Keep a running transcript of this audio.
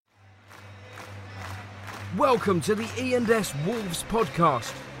Welcome to the E&S Wolves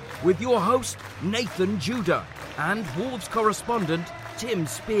podcast with your host Nathan Judah and Wolves correspondent Tim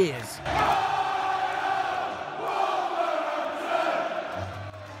Spears.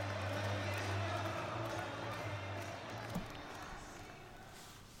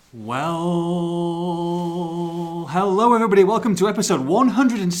 Well, hello everybody, welcome to episode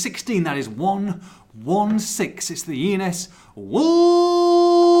 116, that is 116, it's the E&S Wolves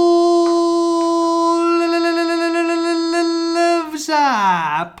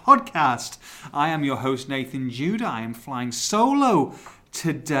podcast. I am your host Nathan Judah, I am flying solo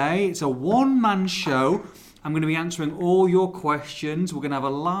today, it's a one-man show. I'm going to be answering all your questions, we're going to have a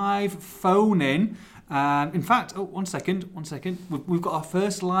live phone-in. In fact, one second. We've got our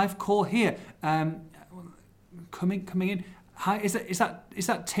first live call here. Coming in. Hi, is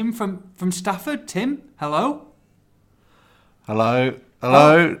that Tim from Stafford? Tim, hello. Hello,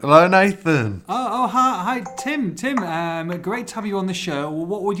 Nathan. Hi, Tim. Great to have you on the show.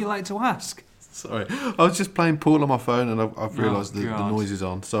 What would you like to ask? Sorry, I was just playing pool on my phone and I've realised the noise is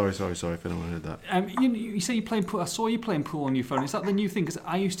on. Sorry if anyone heard that. You say you playing pool. I saw you playing pool on your phone. Is that the new thing? Because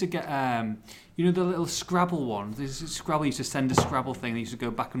I used to get, the little Scrabble one. Scrabble used to send a Scrabble thing that used to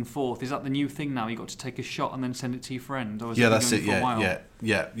go back and forth. Is that the new thing now? You got to take a shot and then send it to your friend? Or Yeah, that's it.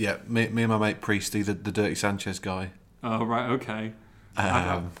 Yeah. Me and my mate Priesty, the Dirty Sanchez guy. Oh right, okay.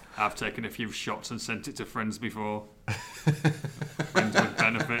 I've taken a few shots and sent it to friends before. Friends with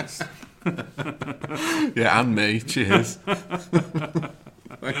benefits. Yeah, and me. Cheers.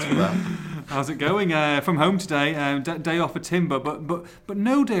 Thanks for that. How's it going? From home today. Day off for Tim, but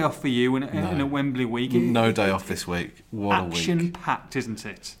no day off for you in a Wembley week. No day off this week. What a week. Action-packed, isn't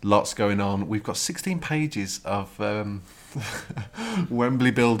it? Lots going on. We've got 16 pages of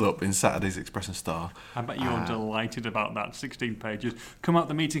Wembley build-up in Saturday's Express and Star. I bet you're delighted about that. 16 pages. Come out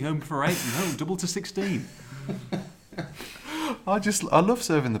the meeting home for 8. No, double to 16. I love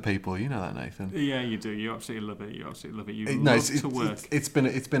serving the people. You know that, Nathan. Yeah, you do. You absolutely love it. To work. It's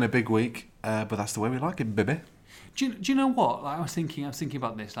been a big week, but that's the way we like it, baby. Do you know what? Like, I was thinking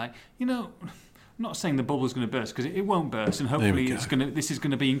about this. Like, I'm not saying the bubble's going to burst because it won't burst, and hopefully this is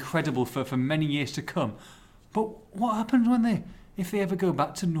going to be incredible for many years to come. But what happens if they ever go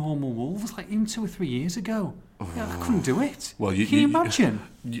back to normal Wolves, like in 2 or 3 years ago? Yeah, I couldn't do it. Well, can you imagine?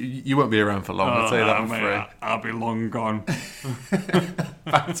 You won't be around for long. I'll tell you that for free. I'll be long gone.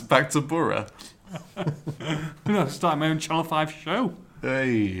 back to Borough. Start my own Channel 5 show.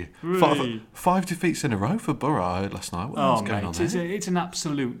 Hey, 5 defeats in a row for Borough. I heard last night. What's going on there? It's an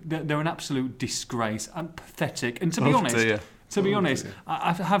absolute. They're an absolute disgrace and pathetic. And to be honest,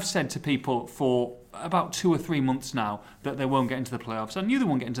 I have said to people for about 2 or 3 months now that they won't get into the playoffs. I knew they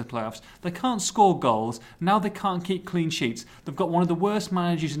won't get into the playoffs. They can't score goals. Now they can't keep clean sheets. They've got one of the worst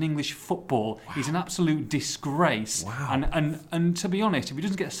managers in English football. Wow. He's an absolute disgrace. Wow. And to be honest, if he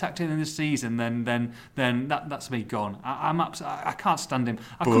doesn't get sacked in this season, then that's me gone. I can't stand him.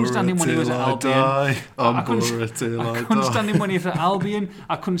 I couldn't stand him when he was at Albion. I couldn't stand him when he was at Albion.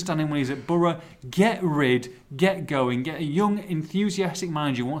 I couldn't stand him when he was at Borough. Get going. Get a young, enthusiastic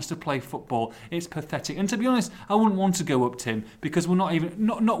manager who wants to play football. It's pathetic. And to be honest, I wouldn't want to go up, Tim, because we're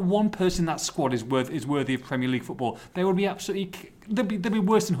not one person in that squad is worthy of Premier League football. They would be absolutely. They'd be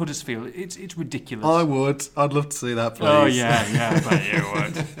worse than Huddersfield. It's ridiculous. I would. I'd love to see that, please. Oh yeah, I bet you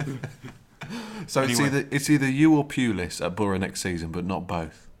would. So anyway. it's either you or Pulis at Borough next season, but not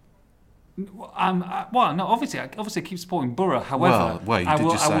both. No, obviously I keep supporting Borough. However,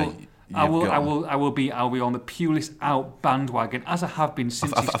 I will be on the Pulis out bandwagon, as I have been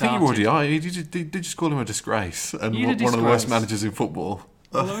since he started. I think you already are. You did just call him a disgrace and one of the worst managers in football.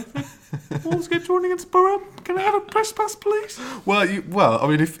 Well, Wolves get drawn against Borough. Can I have a press pass, please? Well, I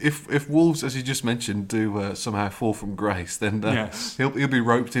mean, if Wolves, as you just mentioned, do somehow fall from grace, then yes. he'll be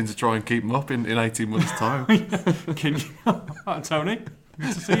roped in to try and keep them up in 18 months' time. Can you? Tony,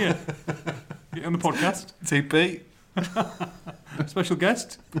 good to see you. Get on the podcast. TP. Special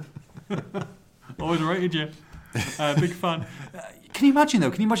guest. Always rated you. Big fan. Can you imagine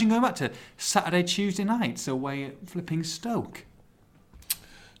going back to Saturday, Tuesday nights away at flipping Stoke?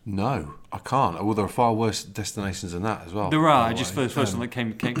 No, I can't. Well, there are far worse destinations than that as well. There are. Just the first one that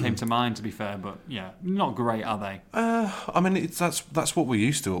came to mind, to be fair. But yeah, not great, are they? I mean, that's what we're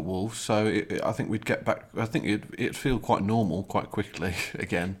used to at Wolves. So I think we'd get back. I think it'd feel quite normal quite quickly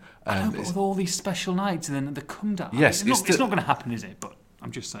again. I know, but with all these special nights and then the come down. Yes, it's not going to happen, is it? But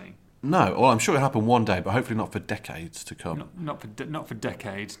I'm just saying. No, well, I'm sure it'll happen one day, but hopefully not for decades to come. Not for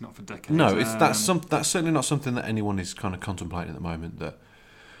decades. No, that's certainly not something that anyone is kind of contemplating at the moment. That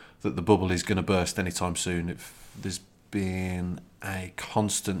the bubble is going to burst anytime soon. If there's been a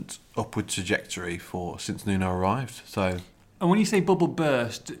constant upward trajectory since Nuno arrived. So, and when you say bubble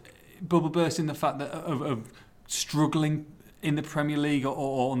burst in the fact that of struggling in the Premier League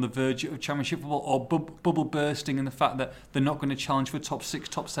or on the verge of Championship football, or bubble bursting in the fact that they're not going to challenge for top 6,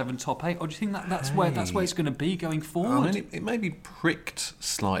 top 7, top 8, or do you think that's where it's going to be going forward? I mean, it may be pricked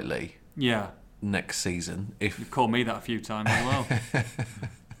slightly. Yeah. Next season, if you've called me that a few times as well.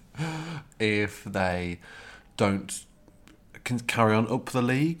 If they don't carry on up the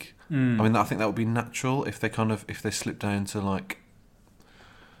league, I mean, I think that would be natural. If they slip down to like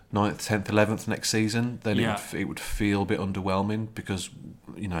 9th, 10th, 11th next season, then it would feel a bit underwhelming because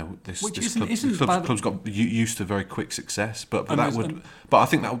this club's got used to very quick success. But I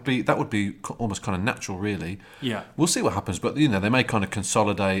think that would be almost kind of natural, really. Yeah, we'll see what happens. But they may kind of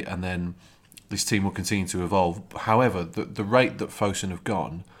consolidate, and then this team will continue to evolve. However, the rate that Fosun have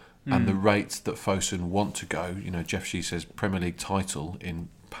gone and the rate that Fosun want to go, Jeff Shee says Premier League title in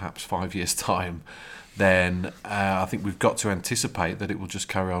perhaps 5 years' time, then I think we've got to anticipate that it will just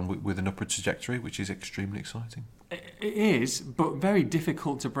carry on with an upward trajectory, which is extremely exciting. It is, but very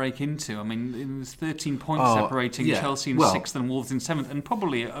difficult to break into. I mean, there's 13 points separating Chelsea in 6th and Wolves in 7th, and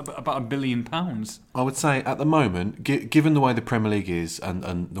probably about £1 billion. I would say at the moment, given the way the Premier League is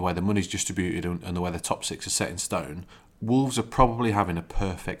and the way the money's distributed and the way the top 6 are set in stone, Wolves are probably having a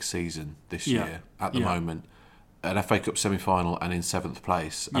perfect season this year at the moment. An FA Cup semi-final and in 7th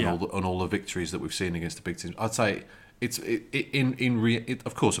place, and all the victories that we've seen against the big teams. I'd say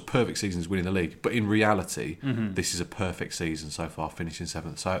of course, a perfect season is winning the league, but in reality, this is a perfect season so far, finishing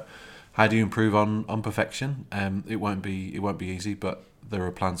 7th. So, how do you improve on perfection? It won't be easy, but there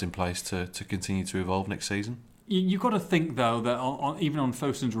are plans in place to continue to evolve next season. You've got to think, though, that even on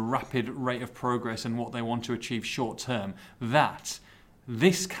Fosun's rapid rate of progress and what they want to achieve short term, that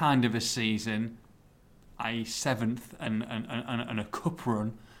this kind of a season, i.e. 7th and a cup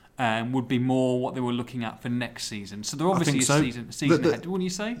run, would be more what they were looking at for next season. So they're obviously a season ahead, wouldn't you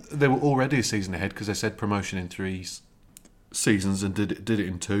say? They were already a season ahead because they said promotion in 3 seasons and did it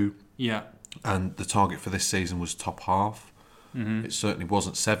in 2. Yeah. And the target for this season was top half. It certainly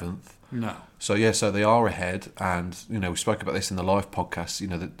wasn't 7th. No. So they are ahead, and we spoke about this in the live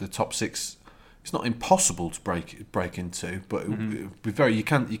podcast. The top 6. It's not impossible to break into, but it would be very. You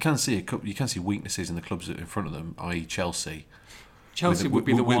can see weaknesses in the clubs in front of them, i.e. Chelsea. Chelsea would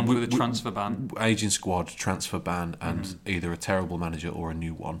be the one with a transfer ban, aging squad, transfer ban, and either a terrible manager or a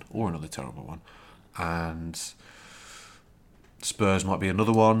new one, or another terrible one. And Spurs might be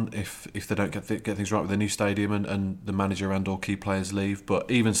another one if they don't get things right with their new stadium and the manager and or key players leave.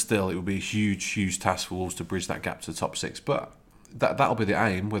 But even still, it would be a huge task for Wolves to bridge that gap to the top 6. But that'll be the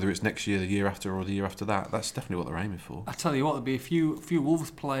aim, whether it's next year, the year after, or the year after that. That's definitely what they're aiming for. I tell you what, there'll be a few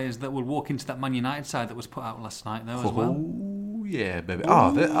Wolves players that will walk into that Man United side that was put out last night, though, as well. Oh, yeah, baby.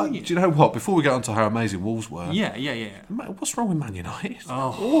 Do you know what? Before we get on to how amazing Wolves were... Yeah. What's wrong with Man United?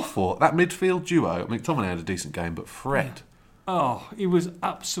 Oh. Awful. That midfield duo, McTominay had a decent game, but Fred... Oh, he was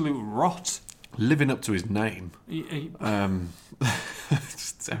absolute rot. Living up to his name. And...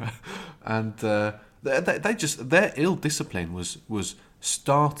 their ill discipline was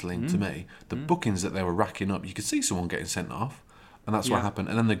startling to me. The bookings that they were racking up, you could see someone getting sent off, and that's what happened.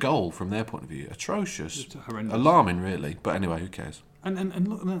 And then the goal, from their point of view, atrocious, alarming, really. But anyway, who cares? And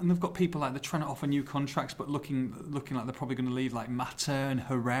look, and they've got people like they're trying to offer new contracts, but looking like they're probably going to leave, like Mata and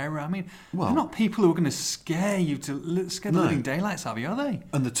Herrera. I mean, they're not people who are going to scare the living daylights out of you, are they?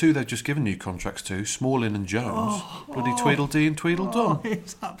 And the two they've just given new contracts to, Smalling and Jones, bloody Tweedledee and Tweedledum.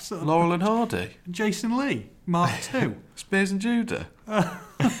 It's absolutely Laurel and Hardy, Jason Lee, Mark II, Spears and Judah,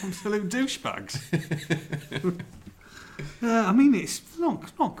 absolute douchebags. I mean, it's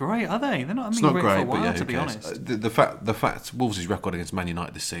not great, are they? They're not. It's not great for a while, but to be honest. The fact Wolves' record against Man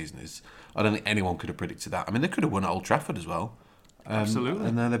United this season is, I don't think anyone could have predicted that. I mean, they could have won at Old Trafford as well. Absolutely.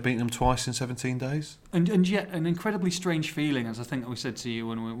 And they've beaten them twice in 17 days. And yet, an incredibly strange feeling, as I think we said to you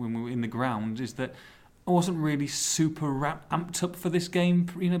when we were in the ground, is that I wasn't really super amped up for this game.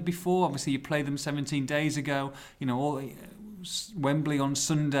 Before, obviously, you played them 17 days ago. Wembley on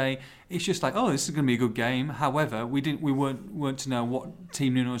Sunday. It's just like, this is going to be a good game. However, we weren't to know what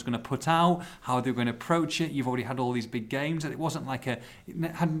Team Nuno was going to put out, how they were going to approach it. You've already had all these big games, and it wasn't like it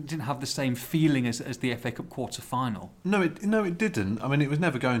didn't have the same feeling as the FA Cup quarter final. No, it didn't. I mean, it was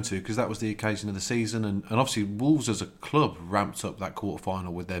never going to, because that was the occasion of the season, and obviously Wolves as a club ramped up that quarter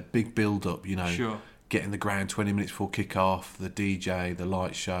final with their big build up. Sure. Getting the ground 20 minutes before kick-off, the DJ, the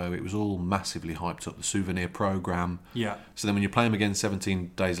light show, it was all massively hyped up, the souvenir programme. Yeah. So then when you play them again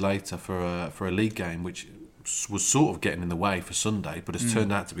 17 days later for a league game, which was sort of getting in the way for Sunday, but has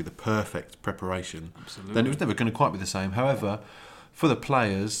turned out to be the perfect preparation, Absolutely. then it was never going to quite be the same. However, for the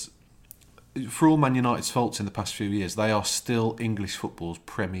players, for all Man United's faults in the past few years, they are still English football's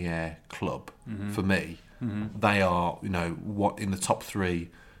premier club. For me, they are, what in the top 3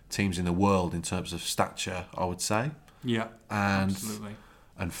 teams in the world in terms of stature, I would say. Yeah, absolutely.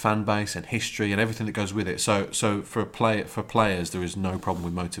 And fan base and history and everything that goes with it. So for players, there is no problem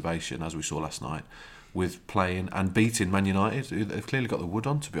with motivation, as we saw last night, with playing and beating Man United. They've clearly got the wood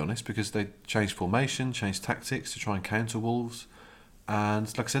on, to be honest, because they changed formation, changed tactics to try and counter Wolves. And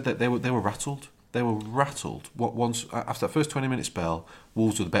like I said, they were rattled. They were rattled. Once after that first 20-minute spell,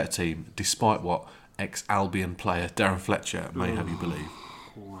 Wolves were the better team, despite what ex-Albion player Darren Fletcher may have you believe.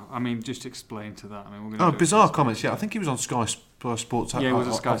 I mean, just explain to that. I mean, we're gonna bizarre comments. Yeah, I think he was on Sky Sports. Yeah, he was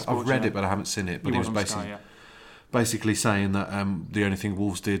on Sky Sports. I've read it, but I haven't seen it. But he was basically saying that the only thing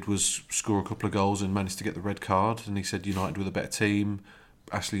Wolves did was score a couple of goals and managed to get the red card. And he said United were the better team.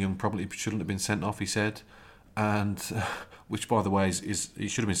 Ashley Young probably shouldn't have been sent off, he said. And which, by the way, is he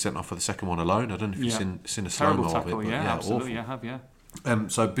should have been sent off for the second one alone. I don't know if you've seen a slow-mo of it. But Absolutely, awful. I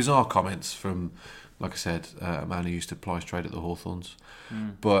have, So bizarre comments from, like I said, a man who used to ply straight at the Hawthorns.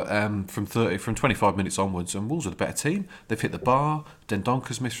 But from 25 minutes onwards, and Wolves are the better team. They've hit the bar.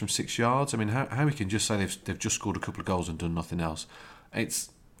 Dendonker's missed from 6 yards. I mean, how we can just say they've just scored a couple of goals and done nothing else? That's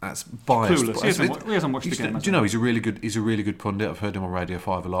biased. Clueless. He hasn't watched the game. Do you know he's a really good pundit? I've heard him on Radio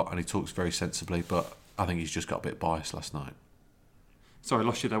 5 a lot, and he talks very sensibly. But I think he's just got a bit biased last night. Sorry, I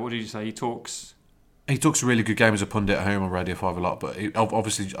lost you there. What did you say? He talks a really good game as a pundit. I hear him on Radio 5 a lot, but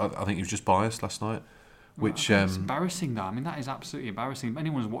obviously I think he was just biased last night. Which it's embarrassing, though. I mean, that is absolutely embarrassing. If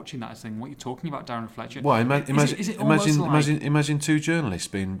anyone's watching that, is saying, "What are you talking about, Darren Fletcher?" Well, imagine 2 journalists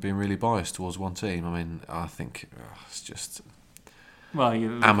being really biased towards one team. I mean, I think it's just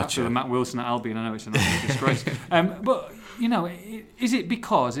amateur. Matt Wilson at Albion, I know it's an absolute disgrace. But is it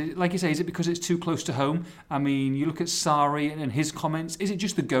because, like you say, is it because it's too close to home? I mean, you look at Sarri and his comments. Is it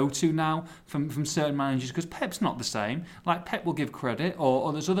just the go-to now from certain managers? Because Pep's not the same. Like, Pep will give credit,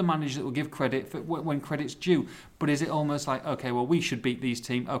 or there's other managers that will give credit for when credit's due. But is it almost like, okay, well, we should beat these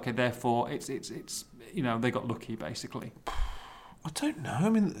teams. Okay, therefore, it's they got lucky, basically. I don't know. I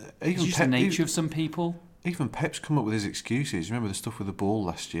mean, it's just the nature of some people. Even Pep's come up with his excuses. Remember the stuff with the ball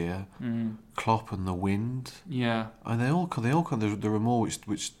last year, Klopp and the wind. Yeah, and they all there are more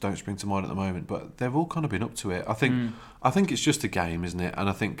which don't spring to mind at the moment, but they've all kind of been up to it. I think it's just a game, isn't it? And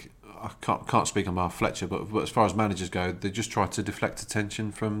I think I can't speak on behalf of Fletcher, but as far as managers go, they just try to deflect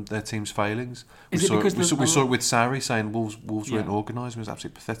attention from their team's failings. We saw it with Sarri saying Wolves weren't organised. It was an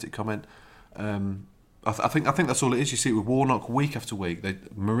absolutely pathetic comment. I think that's all it is. You see it with Warnock week after week.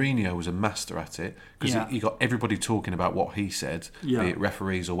 Mourinho was a master at it because he got everybody talking about what he said, be it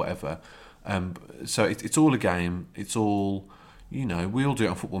referees or whatever. So it's all a game. It's all, we all do it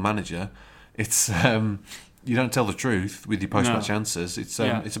on Football Manager. It's you don't tell the truth with your post-match answers. It's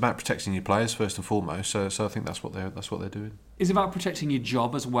about protecting your players first and foremost. So I think that's what they're doing. It's about protecting your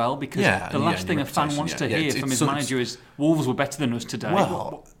job as well, because the last thing a fan wants to hear from his manager is Wolves were better than us today.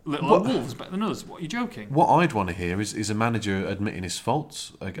 Wolves better than us. What, are you joking? What I'd want to hear is a manager admitting his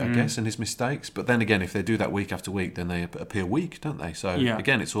faults, I guess, and his mistakes. But then again, if they do that week after week, then they appear weak, don't they? So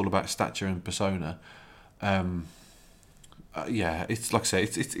again, it's all about stature and persona. It's like I say,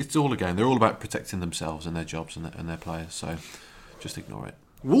 it's all a game. They're all about protecting themselves and their jobs and their players. So just ignore it.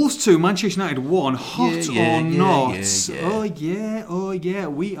 Wolves 2, Manchester United 1, hot or not? Oh yeah,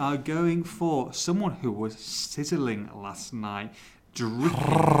 we are going for someone who was sizzling last night, dripping.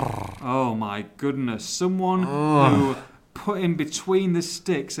 Oh my goodness, someone who put him between the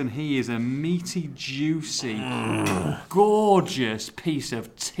sticks, and he is a meaty, juicy, gorgeous piece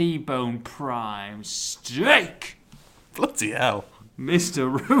of T-bone prime steak. Bloody hell.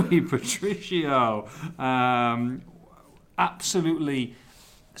 Mr. Rui Patricio. Absolutely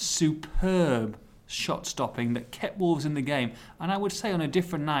superb shot stopping that kept Wolves in the game. And I would say on a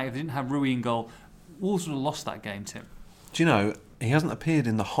different night, if they didn't have Rui in goal, Wolves would have lost that game, Tim. Do you know, he hasn't appeared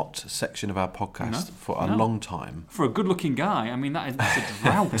in the hot section of our podcast for a long time. For a good-looking guy, I mean, that's a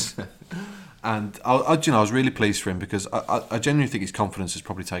drought. And I was really pleased for him, because I genuinely think his confidence has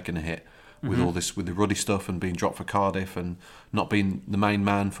probably taken a hit with all this, with the Ruddy stuff and being dropped for Cardiff and not being the main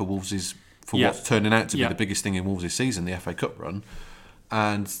man for Wolves' what's turning out to be the biggest thing in Wolves' season, the FA Cup run.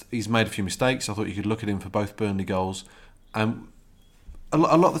 And he's made a few mistakes. I thought you could look at him for both Burnley goals. And a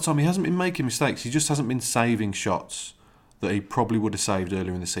lot of the time he hasn't been making mistakes. He just hasn't been saving shots that he probably would have saved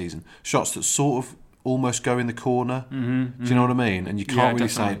earlier in the season. Shots that sort of almost go in the corner. Do you know what I mean? And you can't really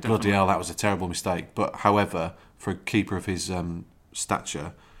say, bloody hell, that was a terrible mistake. But however, for a keeper of his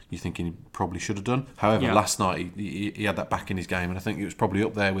stature, you're thinking he probably should have done. However, last night he had that back in his game, and I think it was probably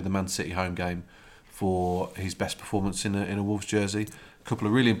up there with the Man City home game for his best performance in a Wolves jersey. A couple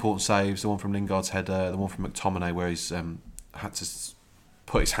of really important saves. The one from Lingard's header, the one from McTominay where he's had to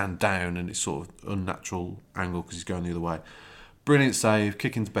put his hand down and it's sort of unnatural angle because he's going the other way. Brilliant save.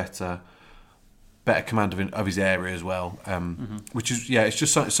 Kicking's better command of his area as well. Which is it's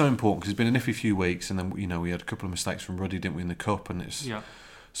just so important because it's been an iffy few weeks, and then we had a couple of mistakes from Ruddy, didn't we, in the cup, and it's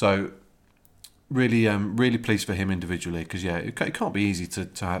so. Really, really pleased for him individually because it can't be easy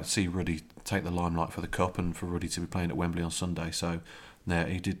to see Ruddy take the limelight for the cup and for Ruddy to be playing at Wembley on Sunday. So,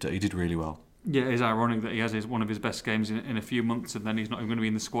 he did really well. Yeah, it's ironic that he has one of his best games in a few months, and then he's not even going to be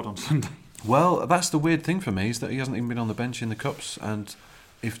in the squad on Sunday. Well, that's the weird thing for me is that he hasn't even been on the bench in the cups. And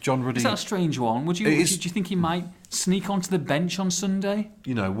if John Ruddy, is that a strange one? Do you think he might sneak onto the bench on Sunday?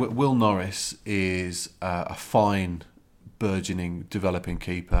 Will Norris is a fine, burgeoning, developing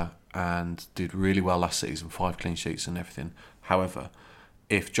keeper. And did really well last season, 5 clean sheets and everything. However,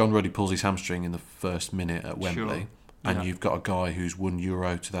 if John Ruddy pulls his hamstring in the first minute at Wembley, and you've got a guy who's won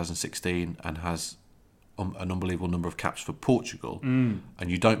Euro 2016 and has an unbelievable number of caps for Portugal, and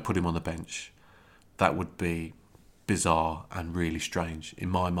you don't put him on the bench, that would be bizarre and really strange in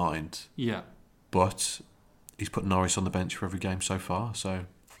my mind. Yeah. But he's put Norris on the bench for every game so far, so...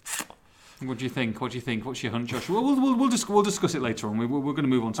 What do you think? What's your hunch, Josh? We'll discuss it later on. We're going to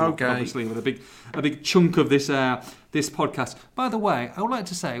move on to obviously with a big chunk of this podcast. By the way, I would like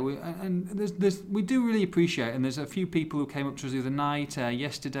to say we do really appreciate, and there's a few people who came up to us the other night,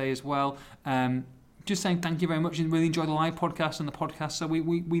 yesterday as well. Just saying thank you very much and really enjoy the live podcast and the podcast. So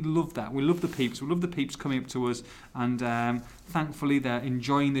we love that. We love the peeps. We love the peeps coming up to us, and thankfully they're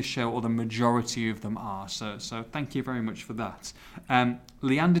enjoying the show, or the majority of them are. So thank you very much for that.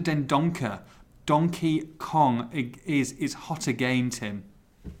 Leander Dendoncker, Donkey Kong is hot again, Tim.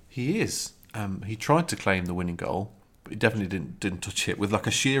 He is. He tried to claim the winning goal, but he definitely didn't touch it with like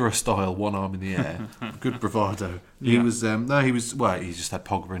a Shearer style, one arm in the air. Good bravado. He was he just had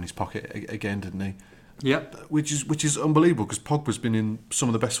Pogba in his pocket again, didn't he? Yep. Which is unbelievable because Pogba's been in some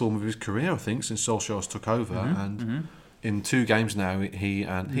of the best form of his career, I think, since Solskjaer's took over, and in 2 games now he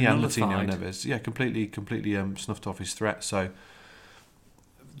and Latino Neves, completely snuffed off his threat. So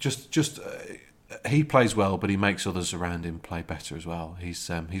just he plays well, but he makes others around him play better as well. He's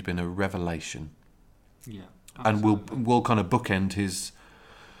been a revelation. Yeah. Absolutely. And we'll kind of bookend his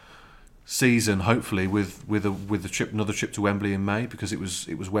season hopefully with another trip to Wembley in May, because it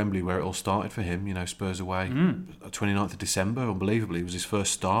was Wembley where it all started for him. Spurs away, 29th of December. Unbelievably, it was his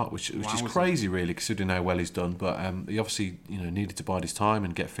first start, which is crazy, really, considering how well he's done. But he obviously needed to bide his time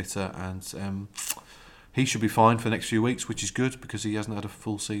and get fitter, and he should be fine for the next few weeks, which is good because he hasn't had a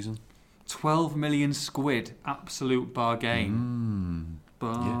full season. 12 million squid, absolute bargain.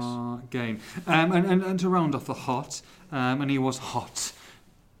 Bargain. Yes. And to round off the hot, and he was hot.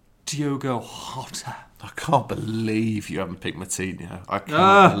 Diogo Jota. I can't believe you haven't picked Moutinho. I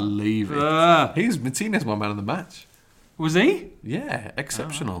can't believe it. Moutinho's my man of the match. Was he? Yeah,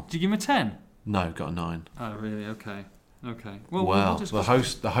 exceptional. Did you give him a 10? No, got a 9. Oh, really? Okay. Well, the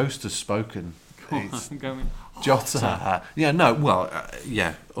host has spoken. I'm going Jota.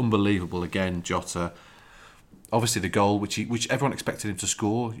 Unbelievable again, Jota. Obviously, the goal which everyone expected him to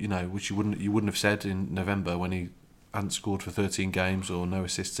score. Which you wouldn't have said in November when he hadn't scored for 13 games or no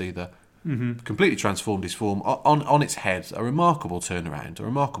assists either. Completely transformed his form on its head. A remarkable turnaround, a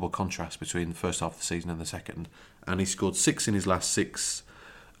remarkable contrast between the first half of the season and the second. And he scored 6 in his last 6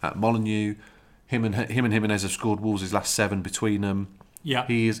 at Molineux. Him and Jimenez have scored Wolves' last 7 between them. Yeah,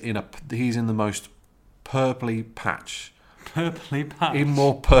 he's in the most purpley patch. Purpley patch. Even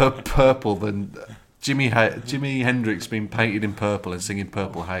more purple than Jimi Hendrix being painted in purple and singing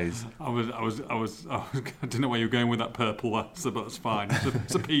Purple Haze. I didn't know where you were going with that purple, but that's fine.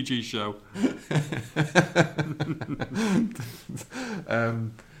 It's a PG show.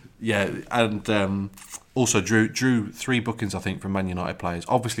 Also drew 3 bookings, I think, from Man United players.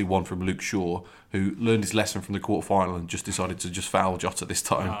 Obviously one from Luke Shaw, who learned his lesson from the quarter-final and just decided to just foul Jota this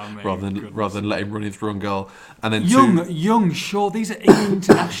time rather than let him run in through on goal. And then young Shaw, these are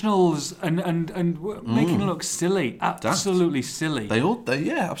internationals and making it look silly, absolutely silly. They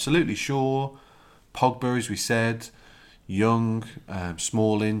absolutely. Shaw, Pogba, as we said, Young,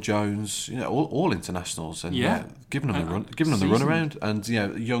 Smalling, Jones, all internationals, and giving them the run around. And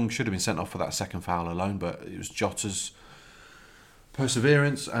Young should have been sent off for that second foul alone, but it was Jota's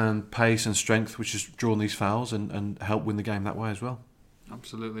perseverance and pace and strength which has drawn these fouls and helped win the game that way as well.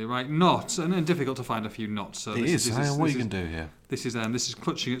 Absolutely right. Knots, and difficult to find a few knots. So what are you going to do here? This is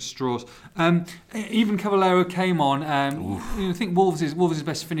clutching at straws. Even Cavallero came on. I think Wolves is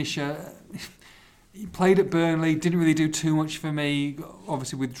best finisher. He played at Burnley, didn't really do too much for me,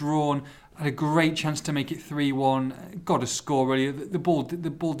 obviously withdrawn. had a great chance to make it 3-1. Got a score really. The ball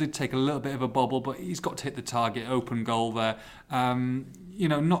did take a little bit of a bobble, but he's got to hit the target. Open goal there.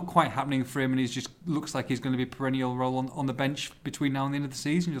 Not quite happening for him, and he just looks like he's going to be a perennial role on the bench between now and the end of the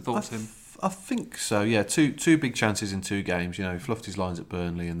season. Your thoughts, Tim? I think so. Yeah, two big chances in 2 games. He fluffed his lines at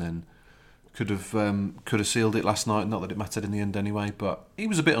Burnley, and then could have sealed it last night. Not that it mattered in the end anyway, but he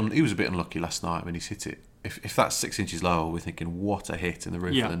was a bit unlucky last night. I mean, he's hit it. If that's 6 inches lower, we're thinking what a hit in the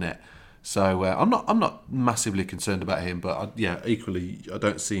roof of the net. So I'm not massively concerned about him, but equally I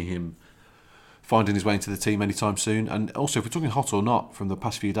don't see him finding his way into the team anytime soon. And also, if we're talking hot or not from the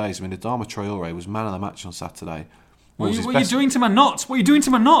past few days, I mean, Adama Traore was man of the match on Saturday. What are you doing to my knots? What are you doing to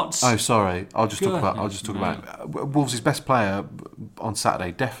my knots? Oh, sorry. I'll just talk about Wolves' best player on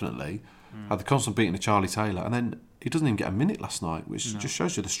Saturday. Definitely had the constant beating of Charlie Taylor, and then he doesn't even get a minute last night, which just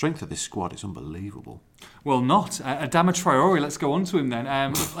shows you the strength of this squad. It's unbelievable. Well, not Adama Traore. Let's go on to him then.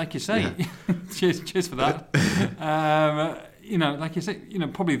 Like you say, cheers for that. Like you say,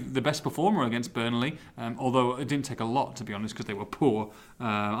 probably the best performer against Burnley. Although it didn't take a lot, to be honest, because they were poor.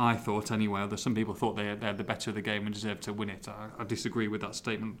 I thought anyway. Although some people thought they had the better of the game and deserved to win it. I disagree with that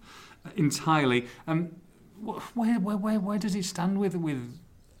statement entirely. Where does it stand with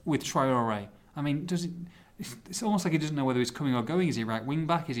Traore? I mean, does it? It's almost like he doesn't know whether he's coming or going. Is he right wing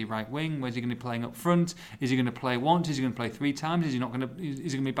back? Is he right wing? Where's he going to be playing up front? Is he going to play once? Is he going to play 3 times? Is he going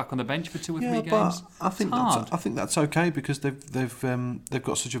to be back on the bench for 2 or 3 games? But I think that's okay because they've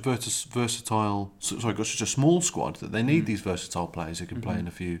got such a small squad that they need these versatile players who can play in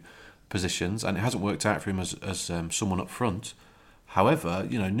a few positions, and it hasn't worked out for him as someone up front. However,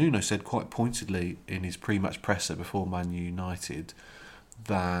 Nuno said quite pointedly in his pre-match presser before Man United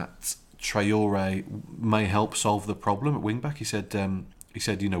that Traore may help solve the problem at wing back. He said,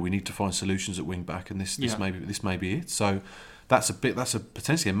 we need to find solutions at wing back, and this may be it. So that's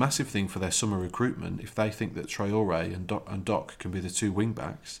potentially a massive thing for their summer recruitment. If they think that Traore and Doc can be the 2 wing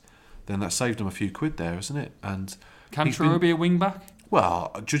backs, then that saved them a few quid there, isn't it? And can Traore be a wing back?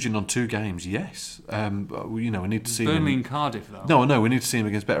 Well, judging on 2 games, yes. We need to see Burnley and Cardiff, though. No, we need to see him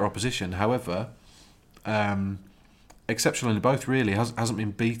against better opposition. However, exceptional in both. Really, hasn't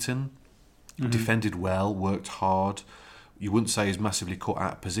been beaten. Defended well, worked hard. You wouldn't say he's massively caught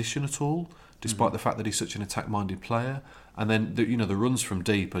out of position at all, despite the fact that he's such an attack-minded player. And then the runs from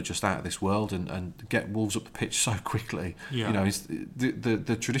deep are just out of this world and get Wolves up the pitch so quickly. Yeah.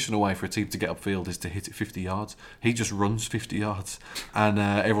 The traditional way for a team to get upfield is to hit it 50 yards. He just runs 50 yards, and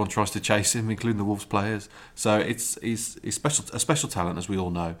everyone tries to chase him, including the Wolves players. So he's a special talent, as we all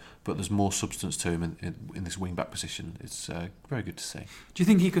know. But there's more substance to him in this wing-back position. It's very good to see. Do you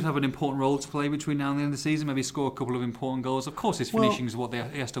think he could have an important role to play between now and the end of the season? Maybe score a couple of important goals? Of course, his finishing is what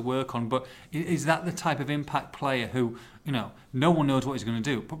he has to work on. But is that the type of impact player who, no one knows what he's going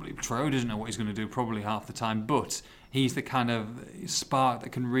to do? Probably Traore doesn't know what he's going to do probably half the time. But he's the kind of spark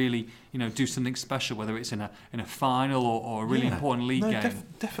that can really, do something special, whether it's in a final or a really important league game.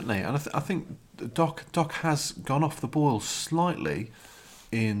 Definitely. And I think Doc has gone off the boil slightly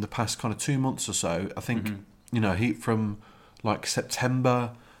in the past kind of 2 months or so. I think he from like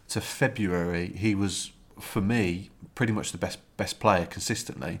September to February he was, for me, pretty much the best player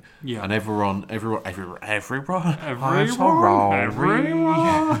consistently. Yeah. And everyone everyone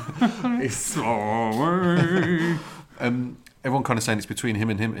kind of saying it's between him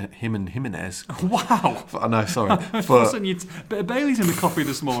and Jimenez. Wow. I know, sorry. Bit of Bailey's in the coffee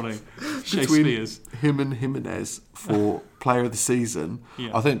this morning. Shakespeare's. Him and Jimenez for player of the season.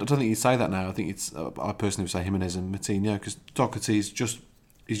 Yeah. I don't think you'd say that now. I think it's I personally would say Jimenez and Moutinho, because Doherty's just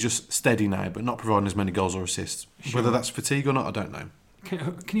steady now, but not providing as many goals or assists. Sure. Whether that's fatigue or not, I don't know.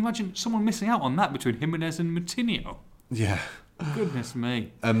 Can you imagine someone missing out on that between Jimenez and Moutinho? Yeah. Goodness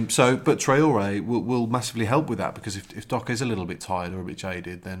me. But Traore will massively help with that, because if Doc is a little bit tired or a bit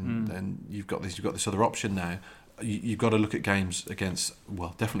jaded, then you've got this other option now. You've got to look at games against,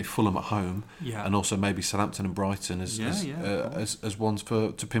 definitely Fulham at home, and also maybe Southampton and Brighton as ones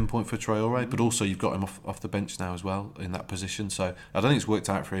to pinpoint for Traore. But also you've got him off the bench now as well in that position. So I don't think it's worked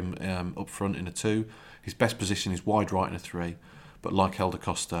out for him up front in a 2. His best position is wide right in a 3. But like Helder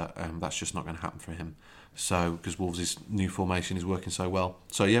Costa, that's just not going to happen for him. So, because Wolves' new formation is working so well.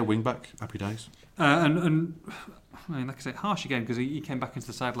 So, wing back, happy days. And I mean, like I said, harsh again, because he came back into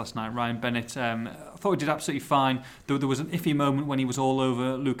the side last night. Ryan Bennett, I thought he did absolutely fine. There was an iffy moment when he was all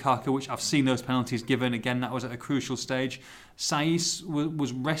over Lukaku, which I've seen those penalties given. Again, that was at a crucial stage. Saiss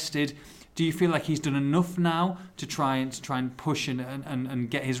was rested. Do you feel like he's done enough now to try and push and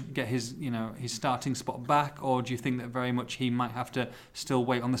get his his starting spot back, or do you think that very much he might have to still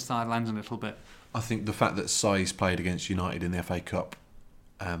wait on the sidelines a little bit? I think the fact that Saiss played against United in the FA Cup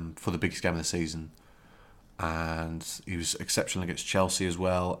for the biggest game of the season. And he was exceptional against Chelsea as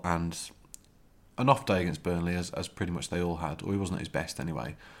well, and an off day against Burnley, as pretty much they all had, or he wasn't at his best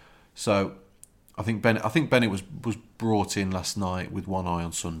anyway. So I think Bennett was brought in last night with one eye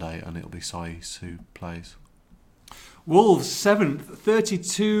on Sunday, and it'll be Saiss who plays. Wolves 7th,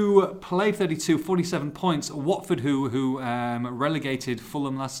 47 points. Watford, who relegated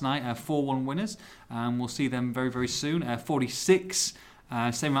Fulham last night, 4-1 winners. We'll see them very, very soon. 46.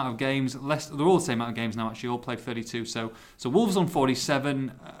 Same amount of games. They're all the same amount of games now, actually. All played 32. So Wolves on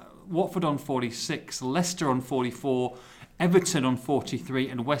 47, Watford on 46, Leicester on 44, Everton on 43,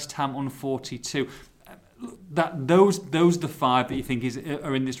 and West Ham on 42. Those are the five that you think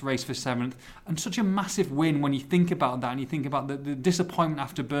are in this race for 7th. And such a massive win when you think about that, and you think about the disappointment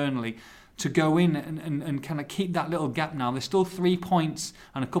after Burnley, to go in and kind of keep that little gap now. There's still 3 points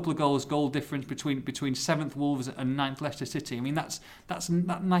and a couple of goal difference between 7th Wolves and 9th Leicester City. I mean, that's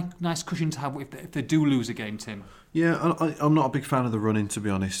nice cushion to have if they do lose a game, Tim. Yeah, I'm not a big fan of the running, to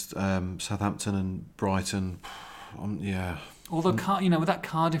be honest. Southampton and Brighton, yeah. Although, with that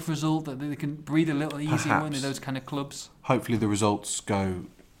Cardiff result, that they can breathe a little easier, won't they, those kind of clubs? Hopefully the results go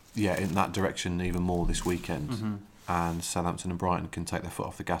in that direction even more this weekend. Mm-hmm. And Southampton and Brighton can take their foot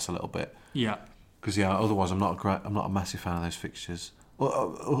off the gas a little bit. Yeah. Because otherwise I'm not a massive fan of those fixtures.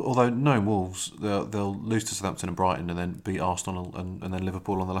 Although knowing Wolves, they'll lose to Southampton and Brighton and then beat Arsenal and then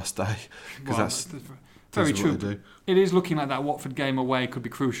Liverpool on the last day. Because that's very true. It is looking like that Watford game away could be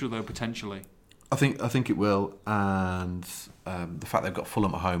crucial though, potentially. I think it will, and the fact they've got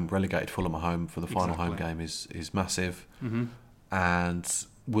Fulham at home, relegated Fulham at home for the final home game is massive. Mm-hmm. And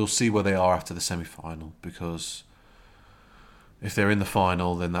we'll see where they are after the semi-final, because if they're in the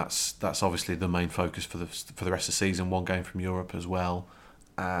final, then that's obviously the main focus for the rest of the season. One game from Europe as well,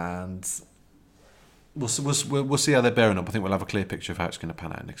 and we'll see how they're bearing up. I think we'll have a clear picture of how it's going to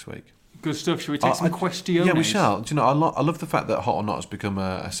pan out next week. Good stuff. Shall we take some questions? Yeah, we shall. Do you know, I love the fact that Hot or Not has become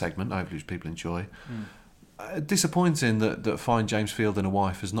a segment, hopefully which people enjoy. Disappointing that Find James Field and a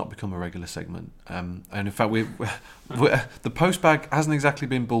Wife has not become a regular segment. And in fact, the postbag hasn't exactly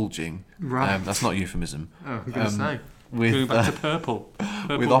been bulging. Right. That's not a euphemism. Oh, I'm going to say. Going back to purple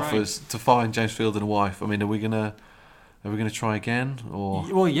with offers to find James Field and a wife. I mean, are we gonna try again? Or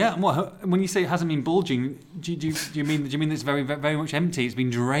well, yeah. When you say it hasn't been bulging, do you mean it's very, very much empty? It's been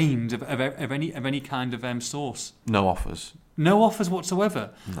drained of any kind of source. No offers. No offers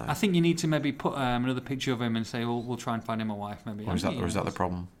whatsoever. No. I think you need to maybe put another picture of him and say, "Well, we'll try and find him a wife." Maybe. Or is that the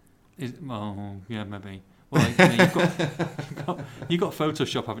problem? Yeah, maybe. Well, you've got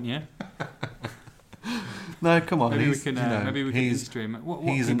Photoshop, haven't you? No, come on. Maybe we can stream. What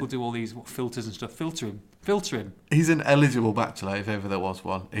people do all these filters and stuff. Filter him. He's an eligible bachelor, if ever there was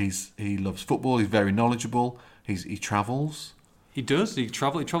one. He loves football. He's very knowledgeable. He travels. He does. He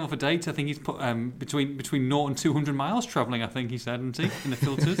travel for dates. I think he's put between 0 and 200 miles travelling. I think he said, isn't he, in the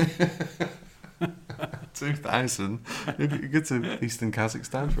filters? 2,000. You go to Eastern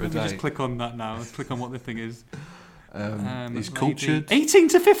Kazakhstan for a day. Just click on that now. Let's click on what the thing is. He's cultured. 18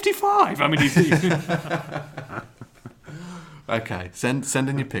 to 55. I mean, he's okay. Send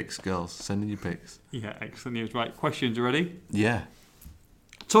in your pics, girls. Send in your pics. Yeah, excellent news. Right, questions. You ready? Yeah.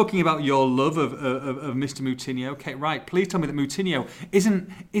 Talking about your love of Mr. Moutinho. Okay, right. Please tell me that Moutinho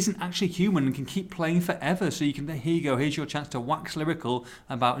isn't actually human and can keep playing forever. So here you go. Here's your chance to wax lyrical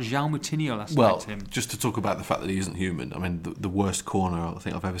about João Moutinho last night, Tim. Well, just to talk about the fact that he isn't human. I mean, the worst corner I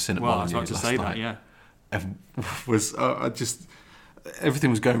think I've ever seen at Molineux last night. Well, I was about to say that. Yeah. Everything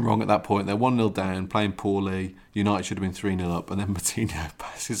was going wrong at that point. They're 1-0 down, playing poorly. United should have been 3-0 up, and then Moutinho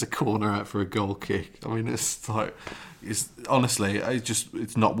passes a corner out for a goal kick. I mean, it's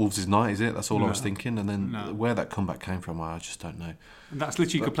not Wolves' night, is it? That's all I was thinking. And then where that comeback came from, I just don't know. That's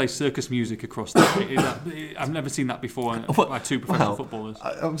literally, you could play circus music across that. I've never seen that before by two professional footballers.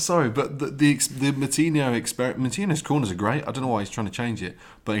 I'm sorry, but the Moutinho experiment, Moutinho's corners are great. I don't know why he's trying to change it,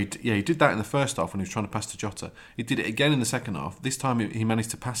 but he did that in the first half when he was trying to pass to Jota. He did it again in the second half. This time he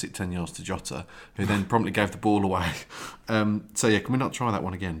managed to pass it 10 yards to Jota, who then promptly gave the ball away. Can we not try that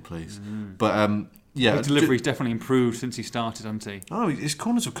one again, please? But his delivery's definitely improved since he started, hasn't he? Oh, his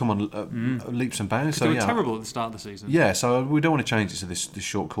corners have come on leaps and bounds. So they were terrible at the start of the season. Yeah, so we don't want to change it to this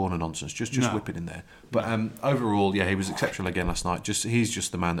short corner nonsense. Just whip it in there. But overall, he was exceptional again last night. He's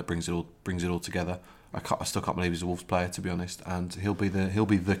just the man that brings it all together. I still can't believe he's a Wolves player, to be honest, and he'll be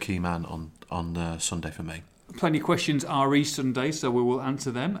the key man on Sunday for me. Plenty of questions RE Sunday, so we will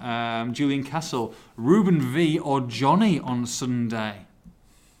answer them. Julian Castle, Ruben V or Johnny on Sunday?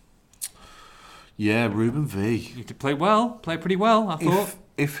 Yeah, Ruben V. He did play pretty well, I thought.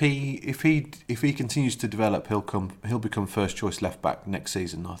 if he continues to develop, he'll become first choice left back next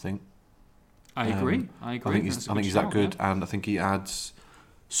season. I think. I agree. I think he's that good, and I think he adds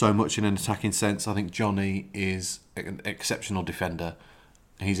so much in an attacking sense. I think Johnny is an exceptional defender.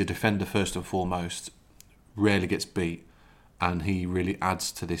 He's a defender first and foremost. Rarely gets beat, and he really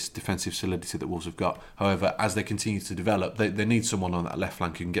adds to this defensive solidity that Wolves have got. However, as they continue to develop, they need someone on that left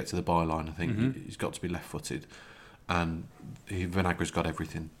flank who can get to the byline. I think he's got to be left-footed, and Vinagra's got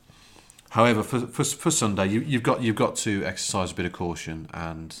everything. However, for Sunday, you've got to exercise a bit of caution,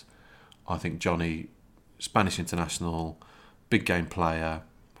 and I think Johnny, Spanish international, big game player,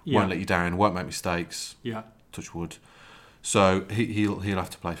 won't let you down, won't make mistakes. Yeah, touch wood. So he'll have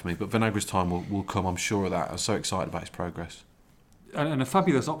to play for me, but Vinagra's time will come. I'm sure of that. I'm so excited about his progress. And a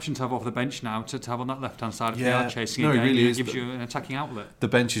fabulous option to have off the bench now to have on that left hand side if they are chasing a game. Really it gives you an attacking outlet. The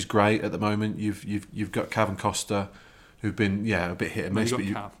bench is great at the moment. You've got Cav and Costa, who've been a bit hit and miss. But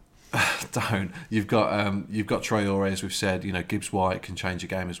Cav. Don't. You've got Traore, as we've said. Gibbs White can change a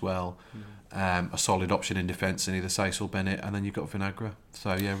game as well. A solid option in defence in either Sace or Bennett, and then you've got Vinagra.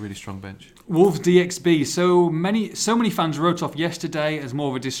 So really strong bench. Wolves DXB. So many fans wrote off yesterday as more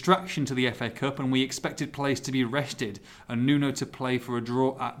of a distraction to the FA Cup, and we expected players to be rested and Nuno to play for a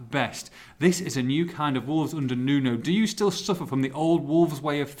draw at best. This is a new kind of Wolves under Nuno. Do you still suffer from the old Wolves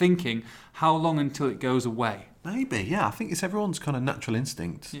way of thinking? How long until it goes away? Maybe, yeah. I think it's everyone's kind of natural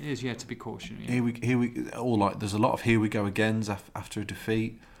instinct. It is, to be cautious. Yeah. Here we all there's a lot of here we go agains after a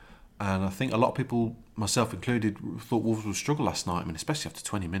defeat. And I think a lot of people, myself included, thought Wolves would struggle last night. I mean, especially after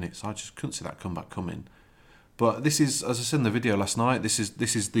 20 minutes. I just couldn't see that comeback coming. But this is, as I said in the video last night, this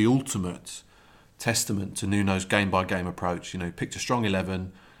is the ultimate testament to Nuno's game-by-game approach. Picked a strong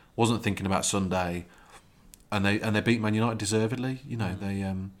 11, wasn't thinking about Sunday, and they beat Man United deservedly.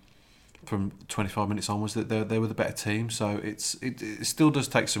 They from 25 minutes onwards, they were the better team. So it still does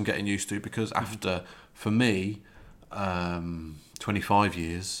take some getting used to, because after, for me, 25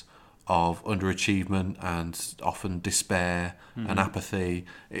 years of underachievement and often despair and apathy,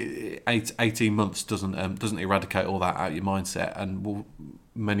 18 months doesn't eradicate all that out of your mindset. And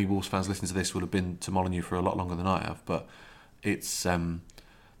many Wolves fans listening to this will have been to Molineux for a lot longer than I have, but it's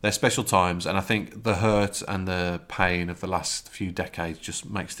they're special times, and I think the hurt and the pain of the last few decades just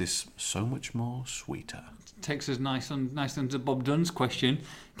makes this so much more sweeter. Takes us nice into Bob Dunn's question.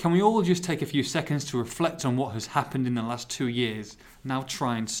 Can we all just take a few seconds to reflect on what has happened in the last 2 years? Now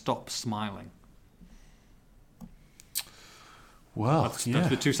try and stop smiling. Well, that's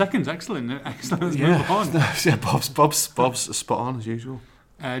the 2 seconds. Excellent. Let's move on. Yeah, Bob's spot on as usual.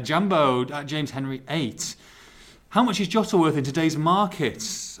 Jambo at James Henry 8. How much is Jota worth in today's market?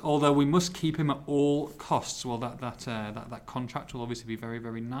 Although we must keep him at all costs. Well, that contract will obviously be very,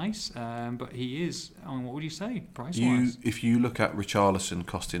 very nice. But he is. What would you say, price-wise? If you look at Richarlison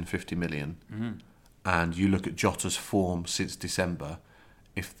costing 50 million, and you look at Jota's form since December,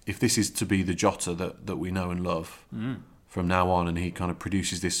 if this is to be the Jota that we know and love from now on, and he kind of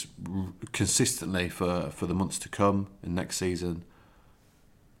produces this consistently for the months to come and next season,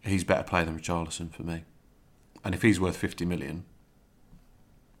 he's better player than Richarlison for me. And if he's worth 50 million...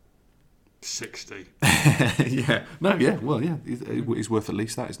 60. Yeah. No, yeah. Well, yeah. He's worth at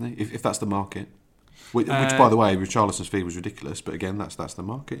least that, isn't he? If that's the market. Which by the way, Richarlison's fee was ridiculous, but again, that's the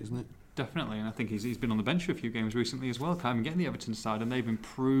market, isn't it? Definitely, and I think he's been on the bench for a few games recently as well, kind of getting the Everton side, and they've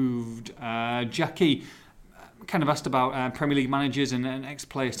improved. Jackie kind of asked about Premier League managers and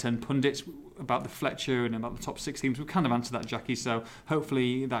ex-players turned pundits, about the Fletcher and about the top 6 teams. We kind of answered that, Jackie, so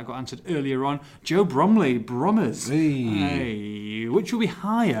hopefully that got answered earlier on. Joe Bromley, Brommers. Hey. Which will be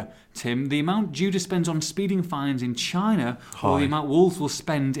higher, Tim? The amount Judah spends on speeding fines in China, or the amount Wolves will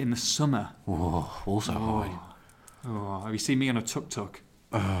spend in the summer? Oh, also high. Oh, have you seen me on a tuk-tuk?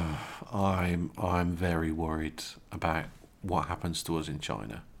 I'm very worried about what happens to us in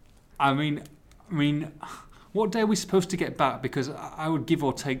China. I mean, what day are we supposed to get back? Because I would give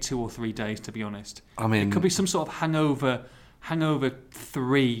or take 2 or 3 days, to be honest. I mean, it could be some sort of hangover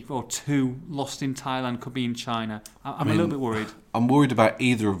 3 or 2 lost in Thailand, could be in China. I'm a little bit worried. I'm worried about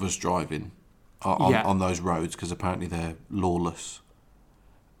either of us driving on those roads, because apparently they're lawless.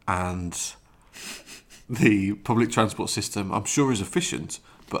 And the public transport system, I'm sure, is efficient,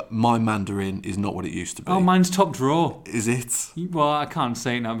 but my Mandarin is not what it used to be. Oh, mine's top drawer. Is it? Well, I can't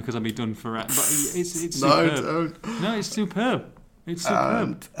say it now because I'll be done for it. But it's no, superb. Don't. No, it's superb. It's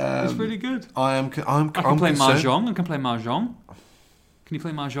superb. It's really good. I can play mahjong. I can play mahjong. Can you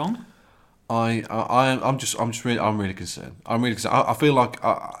play mahjong? I'm really concerned. I feel like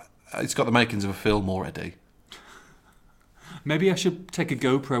it's got the makings of a film already. Maybe I should take a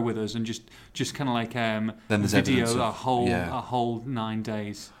GoPro with us and just kind of like then there's video evidence of- a whole 9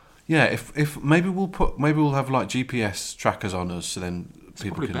 days. Yeah, if maybe we'll have like GPS trackers on us, so then It's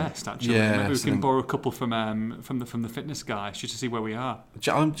people probably can. best actually. Yeah, Maybe we so can then- borrow a couple from the fitness guys just to see where we are.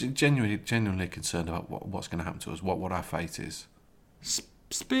 I'm genuinely concerned about what's going to happen to us. What our fate is.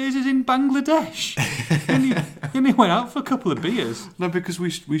 Spears is in Bangladesh. he only went out for a couple of beers. No, because we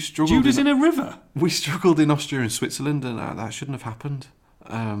struggled. Judas in a river. We struggled in Austria and Switzerland, and that shouldn't have happened.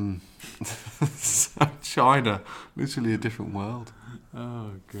 China, literally a different world.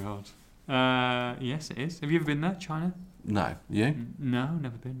 Oh God. Yes, it is. Have you ever been there, China? No, you? No,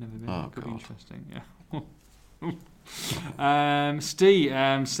 never been. Oh, Could be God. interesting. Yeah.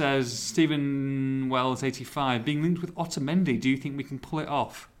 Steve says Stephen Wells 85 being linked with Otamendi. Do you think we can pull it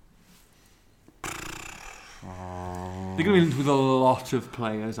off? They're going to be linked with a lot of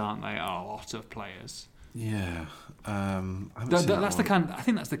players, aren't they? A lot of players. Yeah. I think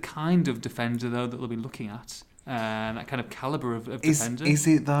that's the kind of defender though that they'll be looking at. That kind of caliber of defender. Is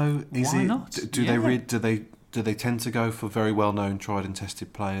it though? Why not? Do they tend to go for very well known, tried and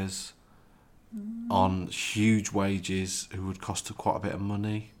tested players on huge wages who would cost quite a bit of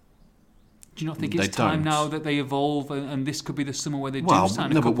money? Do you not think They it's time don't. now that they evolve and this could be the summer where they do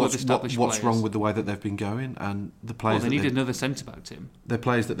sign a but couple of established what's players? wrong with the way that they've been going and the Well, players? they need another centre back, Tim. The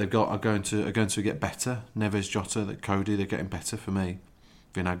players that they've got are going to get better. Neves, Jota, Cody, they're getting better for me.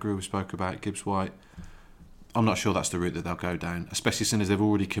 Vinagre we spoke about, Gibbs White. I'm not sure that's the route that they'll go down, especially since they've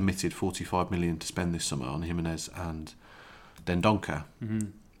already committed 45 million to spend this summer on Jimenez and Dendoncker. Mm-hmm.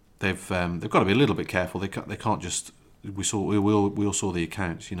 They've got to be a little bit careful. They can't just. We all saw the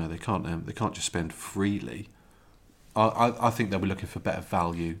accounts. You know, they can't just spend freely. I think they'll be looking for better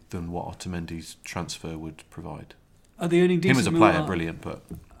value than what Otamendi's transfer would provide. Are they earning decent? Him as a player, brilliant, but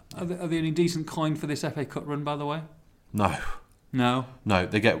Are they earning decent coin for this FA Cup run? By the way, no. no.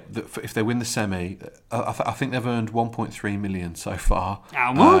 They get if they win the semi. I think they've earned 1.3 million so far.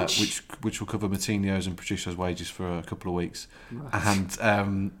 How much? Which will cover Martinho's and Patricio's wages for a couple of weeks, Right.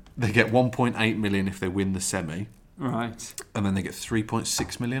 and they get 1.8 million if they win the semi, Right. and then they get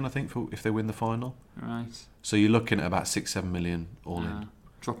 3.6 million I think for if they win the final. Right. So you're looking at about 6-7 million all in.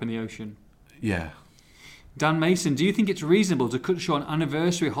 Drop in the ocean. Yeah. Dan Mason, do you think it's reasonable to cut short an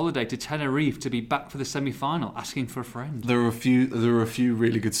anniversary holiday to Tenerife to be back for the semi-final, asking for a friend? There are a few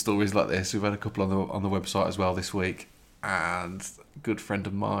really good stories like this. We've had a couple on the website as well this week, and a good friend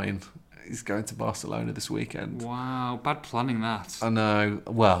of mine is going to Barcelona this weekend. Wow, bad planning that. I know.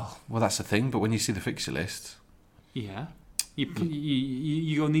 Well, that's the thing. But when you see the fixture list, Yeah.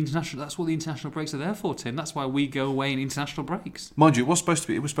 You go on the international. That's what the international breaks are there for, Tim. That's why we go away in international breaks. mind you, it was supposed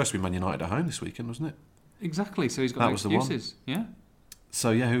to be Man United at home this weekend, wasn't it? Exactly. So he's got That no was the one. excuses. Yeah.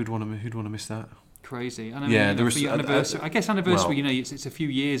 So yeah, who'd want to miss that? Crazy. And I Yeah, mean, there was for your a- anniversary. I guess anniversary. well- You know, it's a few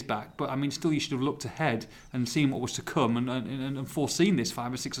years back, but I mean, still, you should have looked ahead and seen what was to come and foreseen this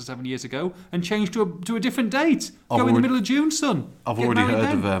 5 or 6 or 7 years ago and changed to a different date. Go in the middle of June, son. I've Get already married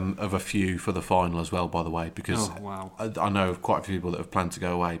heard then. of a few for the final as well, by the way, because Oh, wow. I know of quite a few people that have planned to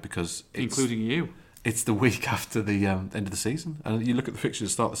go away because Including you. it's the week after the end of the season, and you look at the fixtures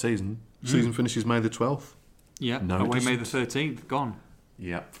to start the season. Season finishes May the 12th. Yeah. No, it away May the doesn't. 13th. Gone.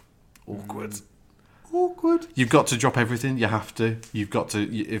 Yep. Awkward. Awkward. You've got to drop everything. You have to. You've got to.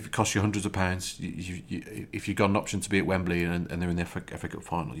 If it costs you hundreds of pounds, if you've got an option to be at Wembley and they're in the FA Cup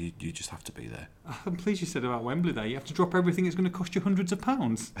final, you just have to be there. I'm pleased you said about Wembley there. You have to drop everything. It's going to cost you hundreds of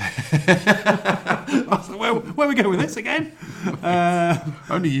pounds. So where are we going with this again?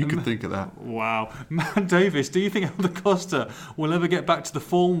 Only you could think of that. Wow. Matt Davis, do you think Helder Costa will ever get back to the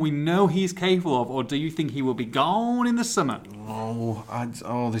form we know he's capable of, or do you think he will be gone in the summer?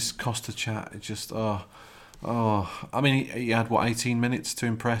 This Costa chat. It just I mean, he had 18 minutes to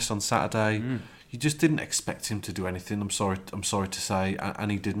impress on Saturday. You just didn't expect him to do anything. I'm sorry to say,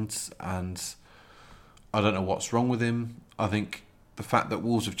 and he didn't. And I don't know what's wrong with him. I think the fact that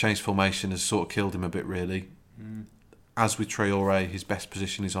Wolves have changed formation has sort of killed him a bit, really. As with Traoré, his best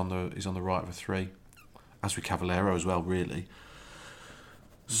position is on the right of a 3. As with Cavallero as well, really.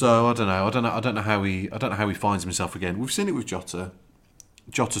 So I don't know how he finds himself again. We've seen it with Jota.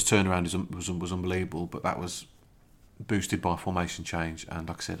 Jota's turnaround was unbelievable, but that was boosted by formation change. And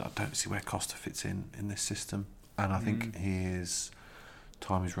like I said, I don't see where Costa fits in this system. And I think his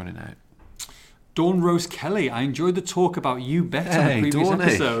time is running out. Dawn Rose Kelly, I enjoyed the talk about You Bet on Hey, the previous Dawny.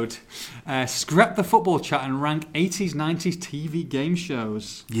 episode. Scrap the football chat and rank 80s, 90s TV game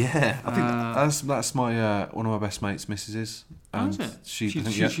shows. Yeah, I think that's my one of my best mates' missuses. How is it? She's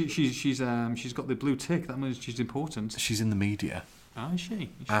She's got the blue tick. That means she's important. she's in the media. Oh, is she?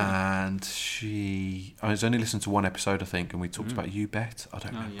 And I was only listening to one episode, I think, and we talked about You Bet. I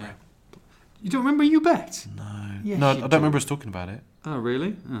don't remember it. You don't remember You Bet? No. Yes, I don't remember us talking about it. Oh,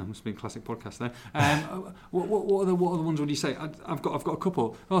 really? Oh, must have been a classic podcast there. What other ones would you say? I've got a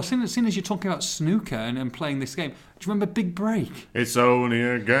couple. Well, seeing as you're talking about snooker and playing this game, do you remember Big Break? It's only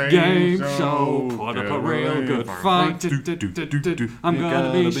a game show. Put up a real good fight. I'm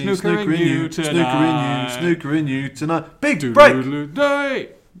gonna be snookering you tonight. Snookering you tonight. Big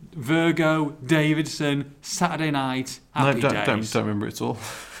Break. Virgo, Davidson, Saturday night. Happy days. Don't remember it at all.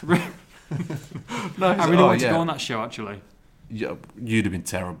 No, I really wanted to go on that show, actually. Yeah, you'd have been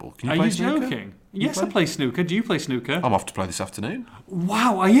terrible. Can you Are play you snooker? joking? Yes, I play snooker. Do you play snooker? I'm off to play this afternoon.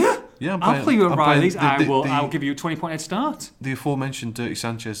 Wow, are you? Yeah, I'll play you at Riley's. I'll give you a 20-point head start. The aforementioned Dirty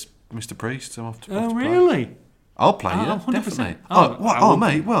Sanchez, Mr. Priest. I'm off to Oh, play. really? I'll play you, 100%. definitely.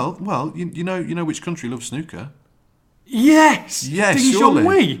 Mate. Well, you know which country loves snooker? Yes. Yes, Ding surely. Zhong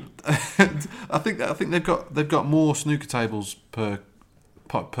Wei. I think they've got more snooker tables per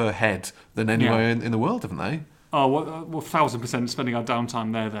head than anywhere in the world, haven't they? Oh, well, 1,000% spending our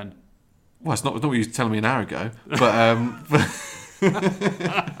downtime there then. Well, it's not what you were telling me an hour ago, but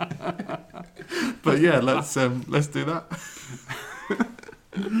but yeah, let's do that.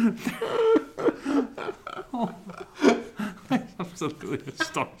 That's absolutely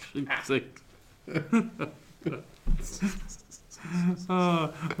astonishing to see.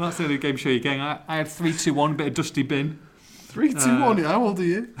 That's the only game show you're getting. I had 3-2-1, bit of Dusty Bin. 3-2-1. How old are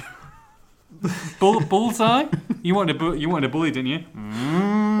you? Bullseye? You wanted a bully, didn't you?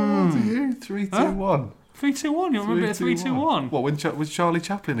 How old are you? 3-2-1. 3-2-1. You remember a 3-2-1? What? Was Charlie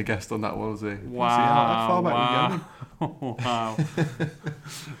Chaplin a guest on that one? Was he? Wow! How far back Wow!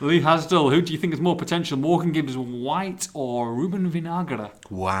 Lee Hasdell. Who do you think has more potential, Morgan Gibbs White or Ruben Vinagre?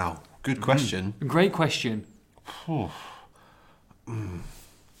 Wow! Good question. Great question.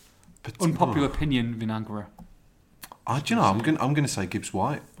 Unpopular opinion, Vinagre. Do you know? I'm going to say Gibbs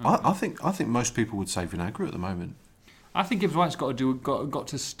White. Okay. I think most people would say Vinagre at the moment. I think Gibbs White's got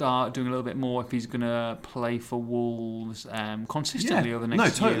to start doing a little bit more if he's going to play for Wolves consistently over the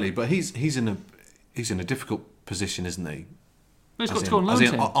next year. No, totally. But he's in a difficult position, isn't he? But he's got to go on loan.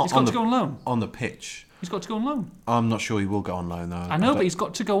 He's got to go on loan on the pitch. He's got to go on loan. I'm not sure he will go on loan though. I know, but he's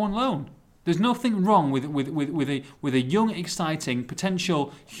got to go on loan. There's nothing wrong with a young, exciting,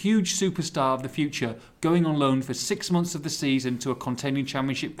 potential, huge superstar of the future going on loan for 6 months of the season to a contending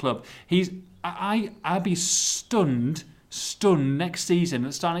championship club. I'd be stunned next season, at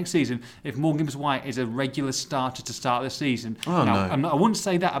the start of next season, if Morgan Gibbs White is a regular starter to start the season. I wouldn't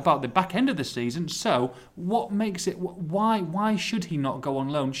say that about the back end of the season. So what makes it? Why should he not go on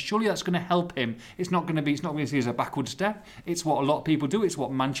loan? Surely that's going to help him. It's not going to be seen as a backward step. It's what a lot of people do. It's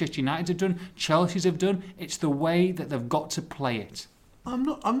what Manchester United have done. Chelsea's have done. It's the way that they've got to play it. I'm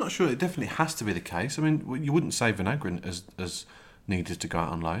not sure. It definitely has to be the case. I mean, you wouldn't say Vinagre as needed to go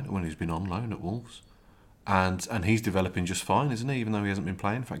out on loan when he's been on loan at Wolves. And he's developing just fine, isn't he? Even though he hasn't been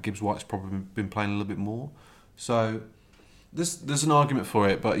playing. In fact, Gibbs White's probably been playing a little bit more. So there's an argument for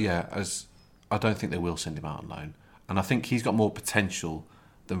it, but yeah, I don't think they will send him out on loan. And I think he's got more potential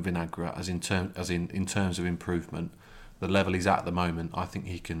than Vinagre in terms of improvement. The level he's at the moment, I think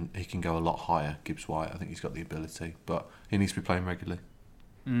he can go a lot higher. Gibbs White, I think he's got the ability, but he needs to be playing regularly.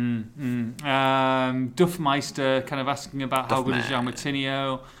 Duffmeister kind of asking about how good is João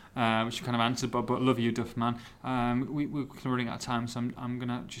Moutinho, which you kind of answered, but love you, Duff man. We're kind of running out of time, so I'm going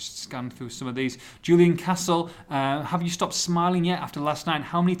to just scan through some of these. Julian Castle, have you stopped smiling yet after last night?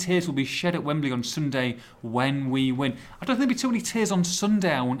 How many tears will be shed at Wembley on Sunday when we win? I don't think there'll be too many tears on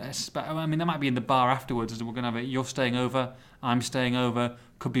Sunday. I mean, there might be in the bar afterwards, as we're going to have it. You're staying over, I'm staying over.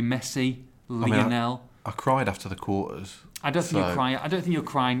 Could be Messi, Lionel. I cried after the quarters. I don't think you're crying. I don't think you're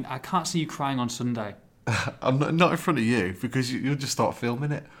crying. I can't see you crying on Sunday. I'm not in front of you because you'll just start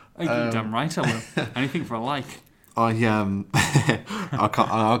filming it. You're damn right I will. Anything for a like. I can't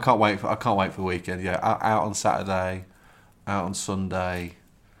wait for the weekend. Yeah, out on Saturday, out on Sunday.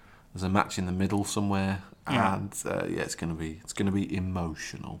 There's a match in the middle somewhere, and it's gonna be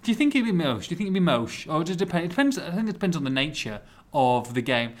emotional. Do you think it'd be mosh? Or does it depend? It depends. I think it depends on the nature of the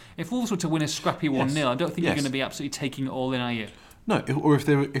game. If Wolves were to win a scrappy 1-0, I don't think you're going to be absolutely taking it all in, are you? No, or if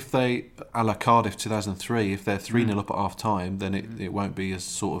they a la Cardiff 2003, if they're 3-0 up at half time, then it won't be as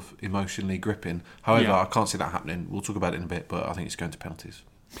sort of emotionally gripping. However, I can't see that happening. We'll talk about it in a bit, but I think it's going to penalties.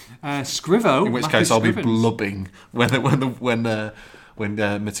 Scrivo, in which Matthew case I'll Scrivens. be blubbing when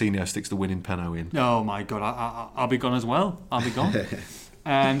Moutinho sticks the winning penalty in. Oh my God, I'll be gone as well. I'll be gone.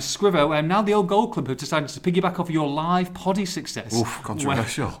 Scrivo, now the Old Gold Club have decided to piggyback off your live poddy success. Oof,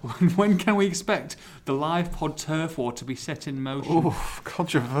 controversial. When can we expect the live pod turf war to be set in motion? Oof,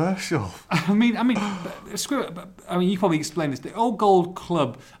 controversial. I mean, Scrivo, you probably explained this. The Old Gold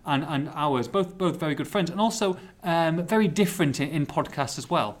Club and ours, both very good friends, and also very different in podcasts as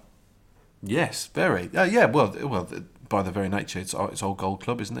well. Yes, very. Yeah, well, by the very nature, it's Old Gold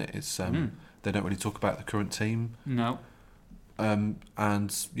Club, isn't it? It's they don't really talk about the current team. No.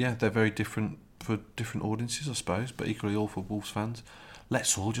 And yeah, they're very different for different audiences, I suppose, but equally all for Wolves fans.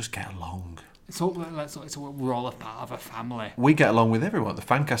 Let's all just get along. We're all a part of a family. We get along with everyone. The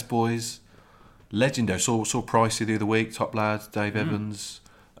Fancast boys, legendary. Saw Pricey the other week. Top lads, Dave Evans.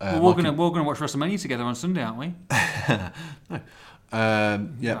 We're gonna watch WrestleMania together on Sunday, aren't we?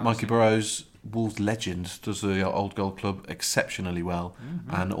 No. Mikey Burrows, Wolves legend, does the Old Gold Club exceptionally well,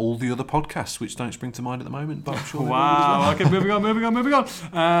 and all the other podcasts which don't spring to mind at the moment, but I'm sure. Wow. Okay, moving on.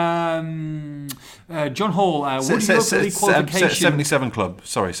 John Hall, would Europa League qualification? 77 Club.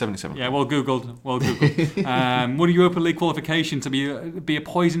 Sorry, 77. Yeah, well googled. Would Europa League qualification to be a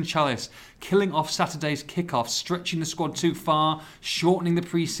poison chalice, killing off Saturday's kickoff, stretching the squad too far, shortening the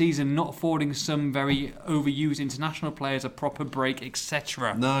pre-season, not affording some very overused international players a proper break,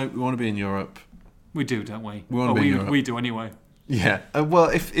 etc. No, we want to be in Europe. We do, don't we? We want to be in Europe. We do anyway. Yeah. Well,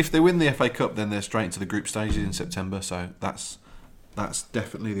 if they win the FA Cup, then they're straight into the group stages in September. So that's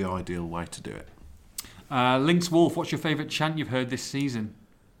definitely the ideal way to do it. Lynx Wolf, what's your favourite chant you've heard this season?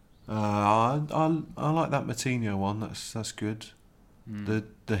 I like that Matinho one. That's good.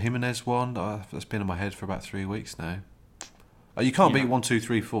 The Jimenez one, that's been in my head for about 3 weeks now. You can't beat 1, 2,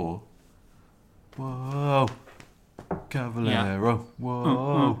 3, 4. Whoa, Cavallero.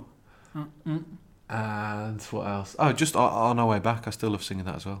 Whoa. And what else? Oh, just on our way back, I still love singing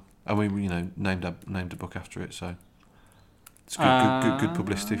that as well. And we named a book after it, so it's good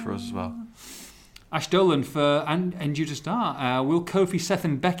publicity for us as well. Ash Dolan and you to start. Will Kofi, Seth,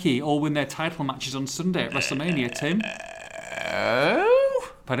 and Becky all win their title matches on Sunday at WrestleMania? Tim.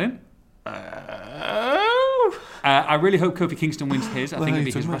 Pardon? I really hope Kofi Kingston wins his. I think it'll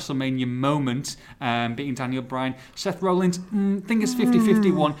be his WrestleMania moment, beating Daniel Bryan. Seth Rollins, think it's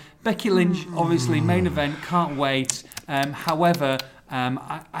 50-51. Becky Lynch, obviously, main event, can't wait. However, I'm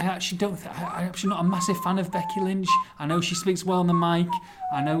actually not a massive fan of Becky Lynch. I know she speaks well on the mic.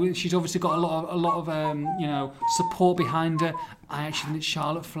 I know she's obviously got a lot of support behind her. I actually think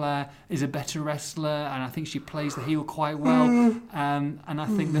Charlotte Flair is a better wrestler, and I think she plays the heel quite well. And I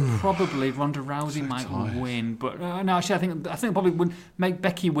think that probably Ronda Rousey might win, but no, actually, I think probably would make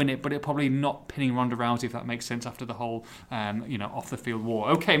Becky win it, but it probably not pinning Ronda Rousey, if that makes sense, after the whole off the field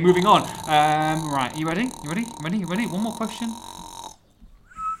war. Okay, moving on. Right, you ready? You ready? One more question.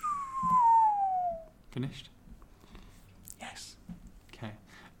 Finished? Yes. Okay.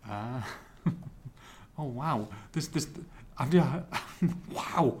 Oh wow.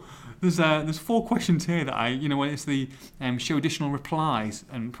 Wow. There's 4 questions here that when it's the show additional replies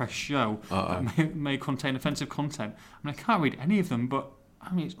and press show that may contain offensive content. I mean, I can't read any of them, but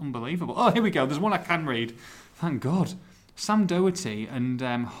I mean, it's unbelievable. Oh, here we go. There's one I can read. Thank God. Sam Doherty and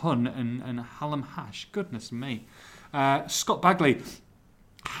Hun and Hallam Hash. Goodness me. Scott Bagley.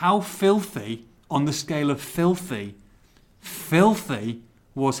 How filthy, on the scale of filthy,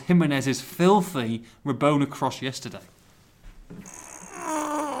 was Jimenez's filthy Rabona cross yesterday?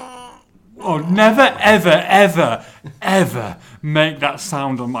 Oh, never, ever make that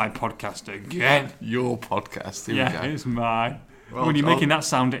sound on my podcast again. Your podcast, here we go. It's mine. Well, when you're making that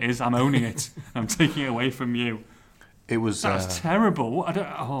sound, it is. I'm owning it. I'm taking it away from you. It was... That's terrible.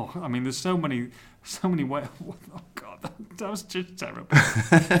 There's so many ways. Oh, God, that was just terrible.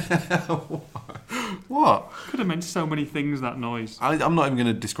 What? Could have meant so many things, that noise. I'm not even going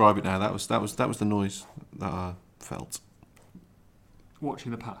to describe it now. That was the noise that I felt.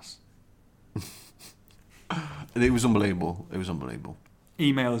 Watching the pass. It was unbelievable.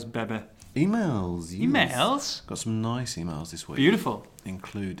 Emails, Bebe. Emails. Yes. Emails? Got some nice emails this week. Beautiful.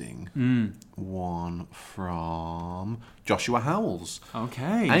 Including one from Joshua Howells.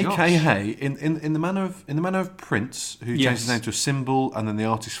 Okay. AKA in the manner of Prince, who changed his name to a symbol, and then the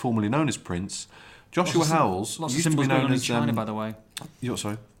artist formerly known as Prince. Joshua Howells lots of symbols going on in China, by the way.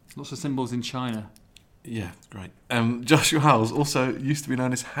 Sorry? Lots of symbols in China. Yeah, great. Joshua Howells also used to be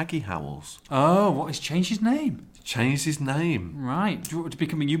known as Haggy Howells. Oh, he's changed his name? Changed his name. Right. To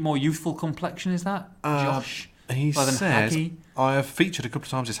become a more youthful complexion, is that? Josh? He said, Haggy. I have featured a couple of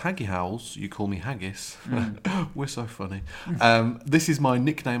times as Haggy Howells. You call me Haggis. We're so funny. This is my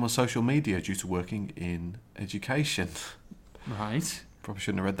nickname on social media due to working in education. Right. Probably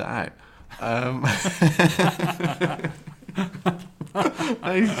shouldn't have read that out.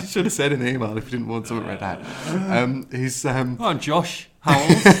 You should have said in the email if you didn't want something read out. He's Oh, Josh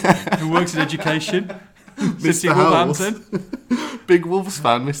Howells, who works in education. Mr. Howells. Big Wolves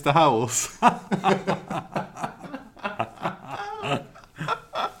fan, Mr. Howells.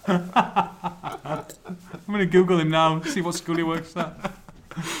 I'm going to Google him now, see what school he works at.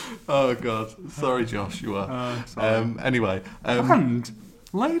 Oh, God. Sorry, Josh, you are. Anyway. And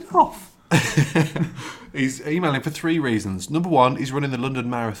laid off. He's emailing for 3 reasons. Number 1, he's running the London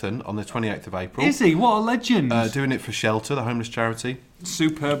Marathon on the 28th of April. Is he? What a legend. Doing it for Shelter, the homeless charity.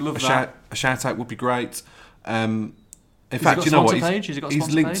 Superb, love that. A shout out would be great. In Has fact, he got you know what? He's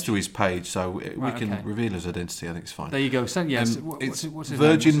linked page? to his page, so we can reveal his identity. I think it's fine. There you go. So, yes. It's what's his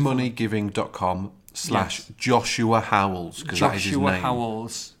virginmoneygiving.com / Joshua Howells, because that is his name. Joshua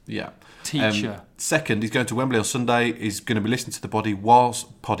Howells. Yeah. Teacher. Second, he's going to Wembley on Sunday. He's going to be listening to the Poddy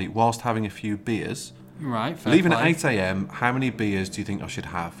whilst having a few beers. Right. Fair Leaving play. at 8 a.m. How many beers do you think I should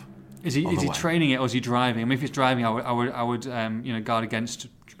have? Is he training it or is he driving? I mean, if he's driving, I would guard against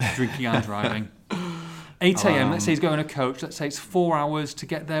drinking and driving. 8 a.m. Let's say he's going on a coach. Let's say it's 4 hours to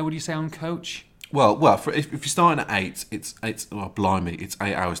get there. Would you say on coach? Well, if you're starting at 8, it's blimey, it's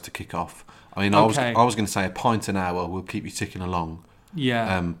 8 hours to kick off. I mean, Okay. I was going to say a pint an hour will keep you ticking along.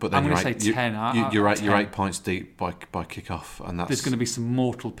 Yeah. But then I'm going to say 10. You're 10. 8 pints deep by kick off, and that's. There's going to be some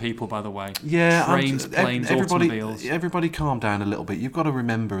mortal people, by the way. Yeah, trains, planes, automobiles. Everybody, calm down a little bit. You've got to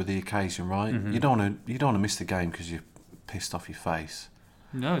remember the occasion, right? Mm-hmm. You don't want to miss the game because you're pissed off your face.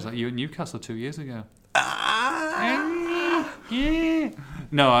 No, it's like you at Newcastle 2 years ago. Yeah.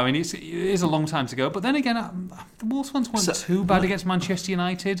 No, I mean it is a long time to go. But then again, the Wolves ones weren't too bad against Manchester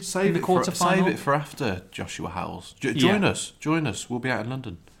United in the quarter-final. Save it for after Joshua Howells. Join us. We'll be out in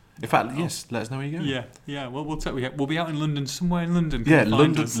London. In fact, yes, let us know where you go. Yeah. Well, we'll be out in London, somewhere in London. Yeah,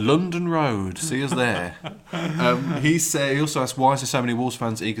 London Road. See us there. He also asked, why is there so many Wolves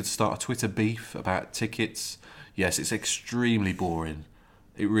fans eager to start a Twitter beef about tickets? Yes, it's extremely boring.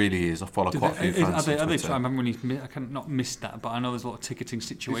 It really is. I follow quite a few fans on Twitter. I remember when I can not miss that, but I know there's a lot of ticketing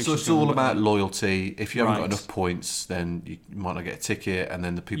situations. So it's all about loyalty. If you haven't got enough points, then you might not get a ticket. And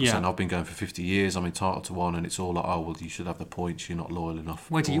then the people saying, I've been going for 50 years, I'm entitled to one. And it's all like, oh, well, you should have the points. You're not loyal enough.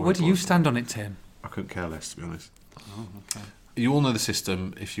 Where do you stand on it, Tim? I couldn't care less, to be honest. Oh, okay. You all know the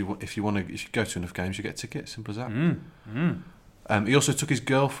system. If you go to enough games, you get a ticket. Simple as that. He also took his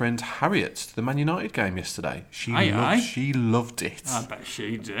girlfriend Harriet to the Man United game yesterday. She loved it. I bet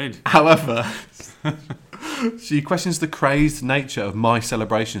she did. However, she questions the crazed nature of my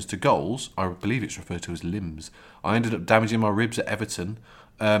celebrations to goals. I believe it's referred to as limbs. I ended up damaging my ribs at Everton.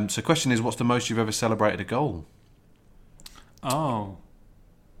 So the question is, what's the most you've ever celebrated a goal? Oh.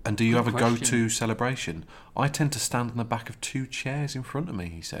 And do you have a go-to celebration? I tend to stand on the back of 2 chairs in front of me,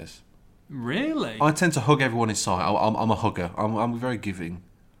 he says. Really? I tend to hug everyone in sight. I'm a hugger. I'm very giving.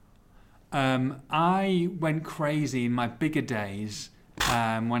 I went crazy in my bigger days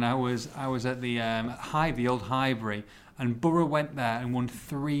when I was at the Hive, the old Highbury, and Borough went there and won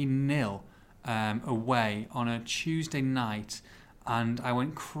 3-0 away on a Tuesday night, and I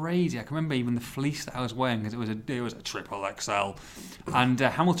went crazy. I can remember even the fleece that I was wearing because it was a triple XL, and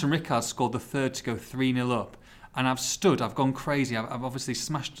Hamilton Ricard scored the third to go 3-0 up. And I've gone crazy. I've obviously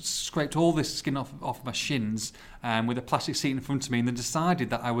scraped all this skin off my shins with a plastic seat in front of me, and then decided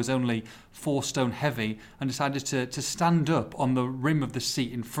that I was only 4 stone heavy, and decided to stand up on the rim of the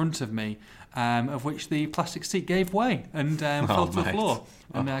seat in front of me, of which the plastic seat gave way and fell to the floor.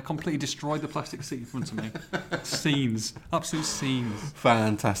 And completely destroyed the plastic seat in front of me. Scenes. Absolute scenes.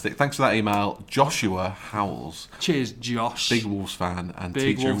 Fantastic. Thanks for that email, Joshua Howells. Cheers, Josh. Big Wolves fan and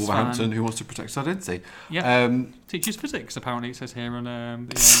teacher in Wolverhampton who wants to protect his identity. Yeah. Teaches physics, apparently, it says here on the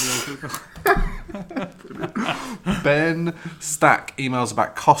Ben Stack emails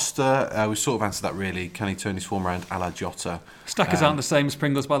about Costa. We sort of answered that, really. Can he turn his form around a la Jota? Stackers aren't the same as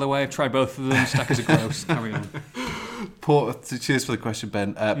Pringles, by the way. I've tried both of them. Stackers are gross. Carry on. Cheers for the question,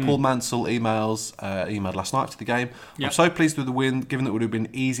 Ben. Paul Mansell emailed last night after the game. Yep. I'm so pleased with the win, given that it would have been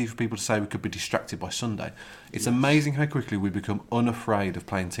easy for people to say we could be distracted by Sunday. It's amazing how quickly we become unafraid of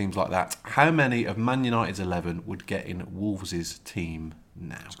playing teams like that. How many of Man United's 11 would get in Wolves' team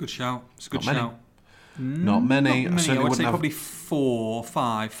now? It's a good shout. Not many. I would say probably 4,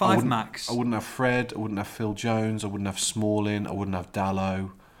 5 max. I wouldn't have Fred. I wouldn't have Phil Jones. I wouldn't have Smalling. I wouldn't have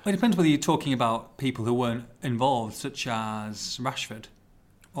Dalot. Well, it depends whether you're talking about people who weren't involved, such as Rashford,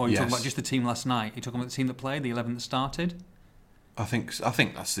 or you're talking about just the team last night. You're talking about the team that played, the 11 that started. I think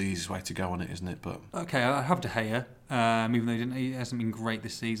that's the easiest way to go on it, isn't it? But okay, I'd have De Gea, even though he hasn't been great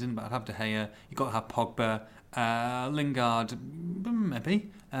this season, but I'd have De Gea. You've got to have Pogba, Lingard, maybe,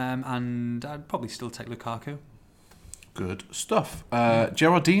 and I'd probably still take Lukaku. Good stuff.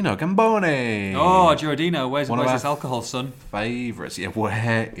 Gerardino Gambone. Oh, Gerardino. Where's this alcohol, son? Favourites. Yeah,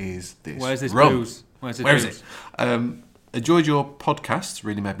 where is this? Where's this rum? booze? Where is it? Enjoyed your podcasts.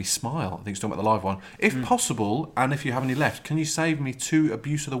 Really made me smile. I think it's talking about the live one. If possible, and if you have any left, can you save me 2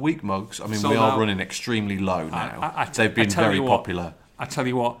 Abuse of the Week mugs? I mean, Sold we are out. running extremely low now. They've been tell very you what, popular. I tell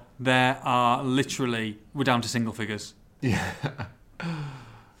you what, there are literally, we're down to single figures. Yeah.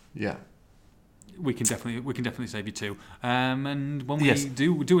 Yeah. We can definitely save you 2. And when we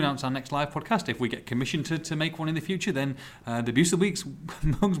do announce our next live podcast, if we get commissioned to make one in the future, then the Abuse of the Week's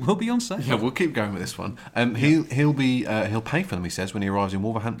mugs will be on sale. Yeah, we'll keep going with this one. He'll pay for them, he says, when he arrives in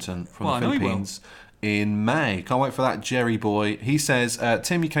Wolverhampton from the Philippines in May. Can't wait for that, Jerry boy. He says,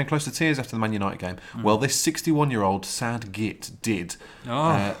 Tim, you came close to tears after the Man United game. Well, this 61-year-old sad git did.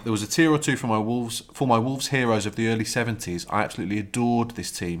 There was a tear or two for my Wolves heroes of the early 70s. I absolutely adored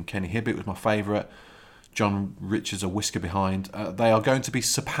this team. Kenny Hibbitt was my favourite. John Richards a whisker behind. They are going to be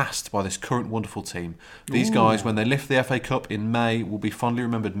surpassed by this current wonderful team. These guys, when they lift the FA Cup in May, will be fondly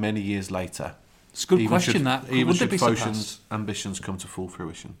remembered many years later. It's a good question. Even should Fosun's ambitions come to full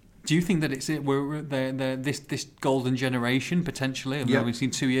fruition. Do you think that we're this golden generation potentially? We've seen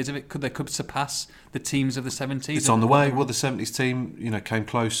 2 years of it. They could surpass the teams of the 70s. It's on the way. Well, the 70s team, came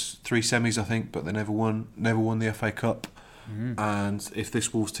close, 3 semis, I think, but they never won the FA Cup. And if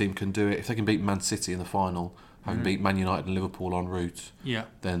this Wolves team can do it, if they can beat Man City in the final, having beat Man United and Liverpool en route,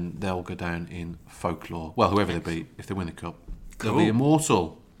 then they'll go down in folklore. Well, whoever they beat, if they win the cup, they'll be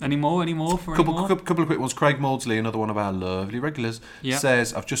immortal. Any more? Couple of quick ones. Craig Maudsley, another one of our lovely regulars,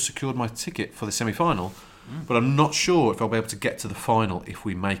 says, I've just secured my ticket for the semi-final, but I'm not sure if I'll be able to get to the final if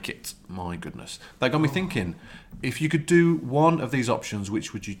we make it. My goodness. That got me thinking, if you could do one of these options,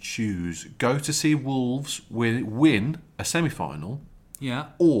 which would you choose? Go to see Wolves win a semi-final,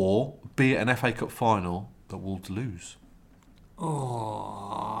 or be at an FA Cup final that Wolves lose? Oh.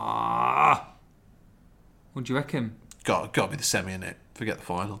 What do you reckon? Got to be the semi, innit? Forget the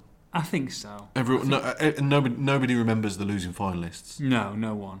final. I think so. Nobody remembers the losing finalists.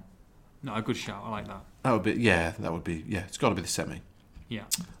 No one. No, a good shout. I like that. That would be. It's got to be the semi. Yeah.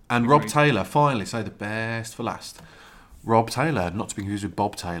 And Rob Taylor, finally, say the best for last. Rob Taylor, not to be confused with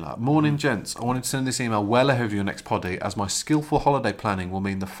Bob Taylor. Morning, gents. I wanted to send this email well ahead of your next poddy, as my skillful holiday planning will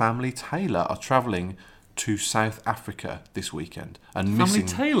mean the family Taylor are travelling to South Africa this weekend. And family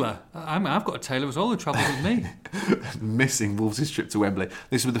Taylor? I've got a Taylor as well who travels with me. Missing Wolves' trip to Wembley.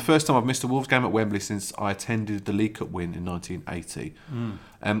 This will be the first time I've missed a Wolves game at Wembley since I attended the League Cup win in 1980.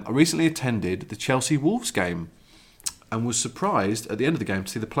 I recently attended the Chelsea Wolves game and was surprised at the end of the game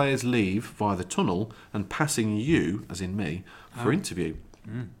to see the players leave via the tunnel and passing you, as in me, for interview.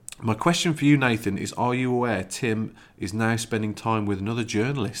 My question for you, Nathan, is are you aware Tim is now spending time with another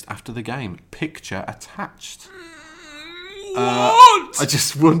journalist after the game? Picture attached. What? I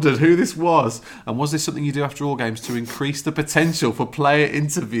just wondered who this was, and was this something you do after all games to increase the potential for player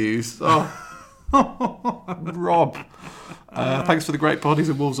interviews? Oh, Rob. Thanks for the great poddies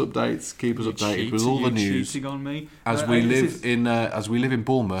and Wolves updates. Keep us updated with all the news. Cheating on me. As we live in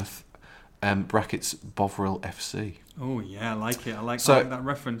Bournemouth, brackets Bovril FC. Oh yeah, I like it. I like that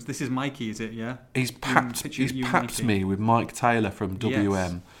reference. This is Mikey, is it? Yeah. He's papped me with Mike Taylor from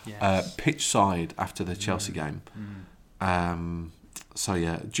WM, pitch side after the Chelsea game. So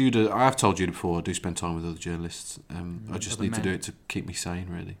yeah, Judah. I have told Judah before. I do spend time with other journalists. I just need to do it to keep me sane,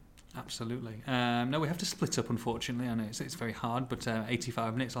 really. Absolutely. No, we have to split up, unfortunately. I know it's very hard, but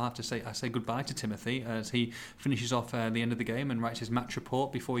 85 minutes, I say goodbye to Timothy as he finishes off the end of the game and writes his match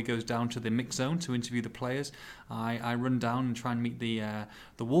report before he goes down to the mix zone to interview the players. I run down and try and meet the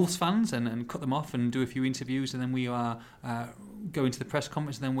Wolves fans and cut them off and do a few interviews, and then we are go into the press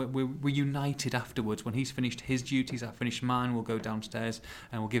conference, and then we're united afterwards. When he's finished his duties, I finish mine. We'll go downstairs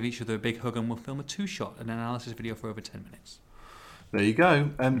and we'll give each other a big hug, and we'll film a 2-shot, an analysis video for over 10 minutes. There you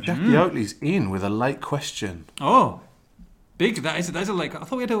go. Jackie Oatley's in with a late question. Oh, big! That's a late. I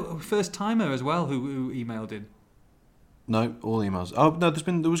thought we had a first timer as well who emailed in. No, all emails. Oh no,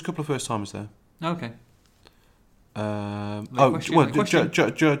 there was a couple of first timers there. Okay. Haggy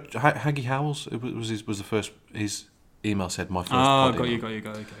Howells was the first. His email said my first. Oh, got you.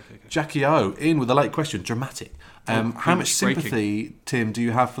 Okay. Jackie O in with a late question. Dramatic. How much sympathy, Tim, do you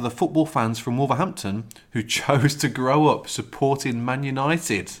have for the football fans from Wolverhampton who chose to grow up supporting Man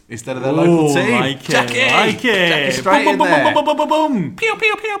United instead of their local team? Like it. Straight in there. Boom. Pew,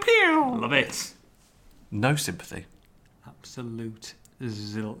 pew, pew, pew. Love it. No sympathy. Absolute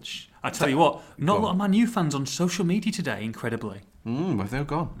Zilch. I tell you what, not a lot of Man U fans on social media today, incredibly. Where have they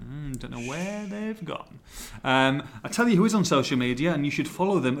gone? Don't know where they've gone. I tell you who is on social media, and you should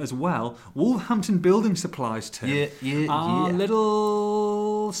follow them as well. Wolverhampton Building Supplies, Tim. Our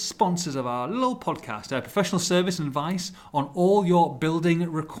little sponsors of our little podcast. Professional service and advice on all your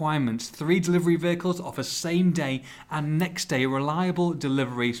building requirements. 3 delivery vehicles offer same day and next day reliable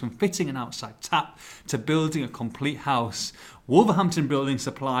deliveries from fitting an outside tap to building a complete house. Wolverhampton Building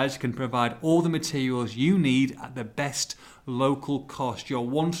Supplies can provide all the materials you need at the best local cost. Your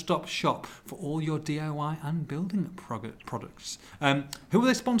one-stop shop for all your DIY and building products. Who are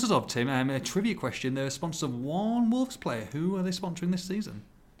they sponsors of, Tim? A trivia question. They're sponsors of one Wolves player. Who are they sponsoring this season?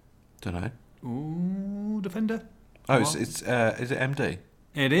 Don't know. Ooh, defender. Oh, is it MD?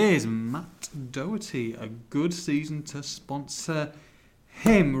 It is Matt Doherty. A good season to sponsor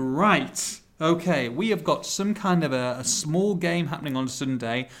him. Right. Okay, we have got some kind of a small game happening on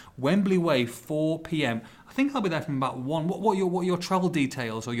Sunday, Wembley Way, 4 p.m. I think I'll be there from about 1. What are your travel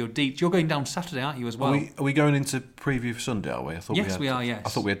details or your deets? You're going down Saturday, aren't you, as well? Are we going into preview for Sunday, are we? Yes, we are, yes. I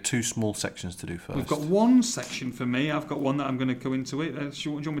thought we had 2 small sections to do first. We've got one section for me. I've got one that I'm going to go into it. Do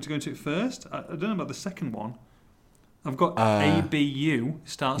you want me to go into it first? I don't know about the second one. I've got ABU.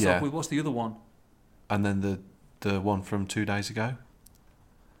 Starts off with, what's the other one? And then the one from 2 days ago?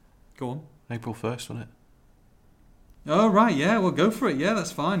 Go on. April 1st, wasn't it? Oh, right, yeah, well, go for it. Yeah,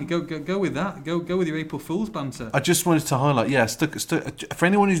 that's fine. Go with that. Go with your April Fool's banter. I just wanted to highlight, for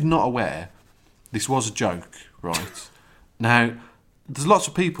anyone who's not aware, this was a joke, right? Now, there's lots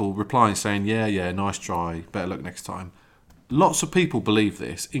of people replying saying, yeah, nice try, better luck next time. Lots of people believe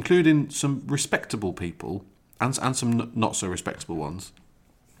this, including some respectable people and some not so respectable ones.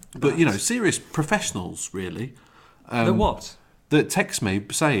 But, serious professionals, really. The what? That text me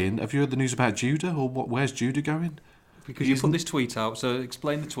saying, have you heard the news about Judah? Or where's Judah going? Because you put this tweet out, so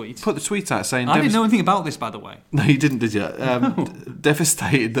explain the tweet. Put the tweet out saying... I didn't know anything about this, by the way. No, you didn't, did you?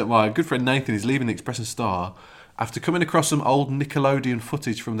 Devastated that my good friend Nathan is leaving the Express and Star. After coming across some old Nickelodeon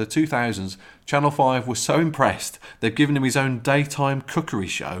footage from the 2000s, Channel 5 was so impressed, they've given him his own daytime cookery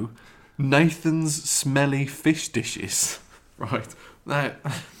show, Nathan's Smelly Fish Dishes. Right. Now,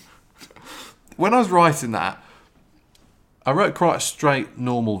 when I was writing that, I wrote quite a straight,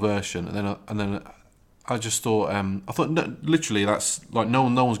 normal version, and then I just thought, no, literally, that's like no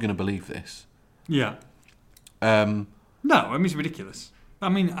one's going to believe this. Yeah. No, I mean it's ridiculous. I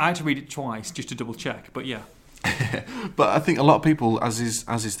mean, I had to read it twice just to double check, but yeah. But I think a lot of people, as is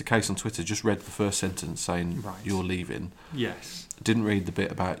the case on Twitter, just read the first sentence saying you're leaving. Yes. Didn't read the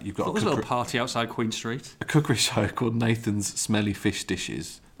bit about you've got a little party outside Queen Street. A cookery show called Nathan's Smelly Fish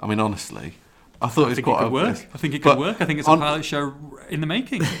Dishes. I mean, honestly. I thought it could work. I think it could work. I think it's a pilot show in the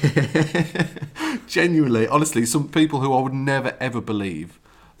making. Genuinely, honestly, some people who I would never ever believe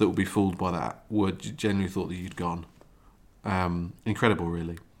that would be fooled by that would genuinely thought that you'd gone. Incredible,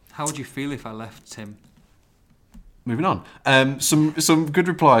 really. How would you feel if I left, Tim? Moving on. Some good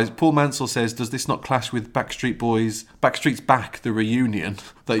replies. Paul Mansell says, "Does this not clash with Backstreet's Back, the reunion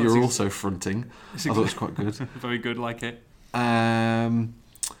that you're also fronting?" I thought it was quite good. Very good, like it.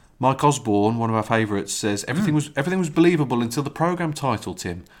 Mike Osborne, one of our favourites, says everything was believable until the programme title.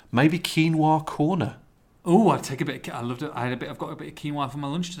 Tim, maybe Quinoa Corner. Oh, I'd take a bit. I loved it. I've got a bit of quinoa for my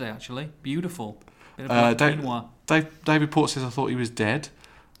lunch today. Actually, beautiful. Bit of quinoa. David Port says I thought he was dead.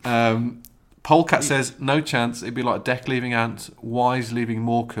 Polecat says no chance. It'd be like Deck leaving Ant, Wise leaving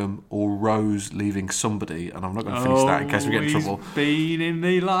Morecambe, or Rose leaving somebody. And I'm not going to finish that in case we get in trouble. Been in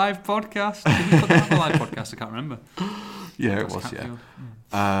the live podcast. Did you put that on the live podcast? I can't remember. Yeah, it was. Yeah.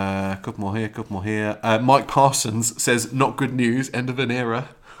 A couple more here. Mike Parsons says, not good news, end of an era.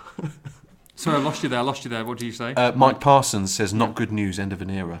 Sorry, I lost you there. What do you say? Mike Parsons says, not good news, end of an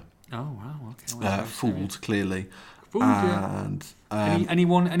era. Oh, wow, okay. Fooled, clearly. Fooled, and, yeah.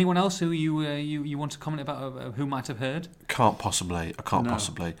 Anyone else who you want to comment about who might have heard? I can't possibly.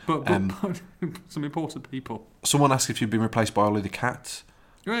 But some important people. Someone asked if you'd been replaced by Ollie the Cat.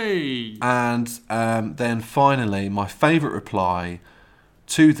 Hey! And then finally, my favourite reply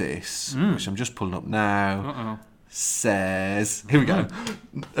to this, which I'm just pulling up now, says, here we go.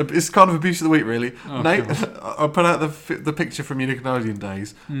 It's kind of abuse of the week, really. I put out the picture from your Nickelodeon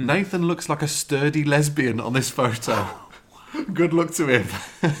days. Nathan looks like a sturdy lesbian on this photo. Good luck to him.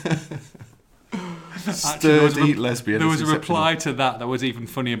 Sturdy lesbian. There was a reply to that was even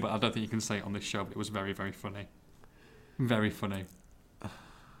funnier, but I don't think you can say it on this show. But it was very, very funny. Very funny.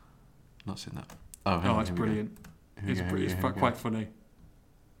 Not seen that. Oh, it's brilliant. It's quite funny.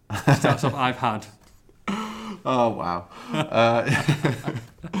 Starts off, I've had. Oh, wow.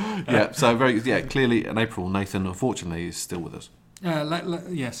 Clearly in April, Nathan, unfortunately, is still with us.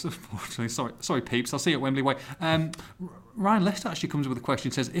 Yes, unfortunately. Sorry, peeps. I'll see you at Wembley Way. Ryan Lester actually comes with a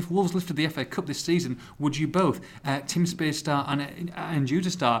question. Says, if Wolves lifted the FA Cup this season, would you both, Tim Spears star and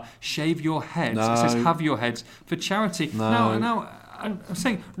Judah star, shave your heads? No. It says, have your heads for charity. No. Now, I'm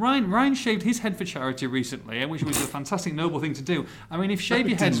saying Ryan shaved his head for charity recently, which was a fantastic, noble thing to do. I mean, if shave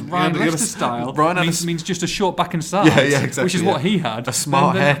your head's Ryan Lester style means just a short back and sides, exactly, which is what he had. A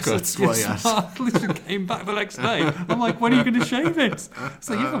smart haircut. Literally came back the next day. I'm like, when are you going to shave it?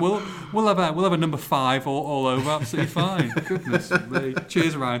 So yeah, we'll have a number 5 all over, absolutely fine. Goodness me.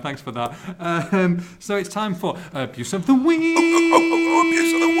 Cheers, Ryan. Thanks for that. So it's time for Abuse of the Week.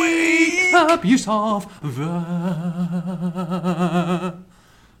 Abuse of the Week. Abuse of the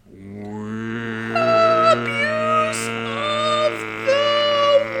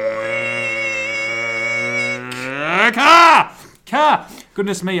Car.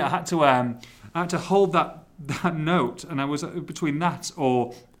 Goodness me, I had to hold that note, and I was between that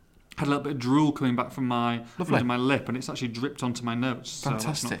or had a little bit of drool coming back from under my lip, and it's actually dripped onto my notes.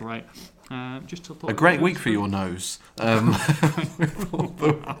 Fantastic. So that's not great. Just a great week for your nose. With all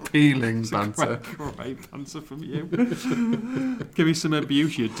the appealing banter. Great banter from you. Give me some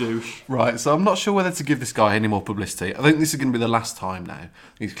abuse, you douche. Right, so I'm not sure whether to give this guy any more publicity. I think this is going to be the last time now.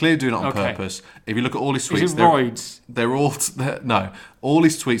 He's clearly doing it on purpose. If you look at all his tweets, is it roids? They're all no. All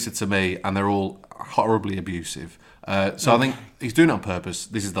his tweets are to me, and they're all horribly abusive. I think he's doing it on purpose.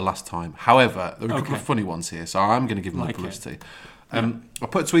 This is the last time. However, there are a couple of funny ones here, so I'm going to give him the publicity. I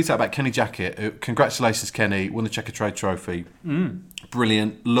put a tweet out about Kenny Jackett. Congratulations, Kenny. Won the Checkatrade Trophy.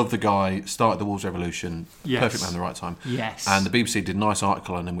 Brilliant. Love the guy. Started the Wolves Revolution. Yes. Perfect man at the right time. Yes. And the BBC did a nice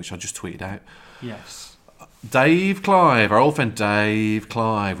article on him, which I just tweeted out. Yes. Dave Clive, our old friend Dave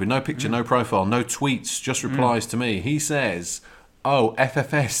Clive, with no picture, no profile, no tweets, just replies to me. He says, "Oh,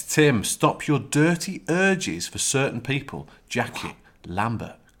 FFS, Tim, stop your dirty urges for certain people. Jackett,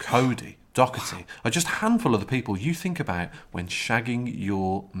 Lambert, Cody, Doherty are just a handful of the people you think about when shagging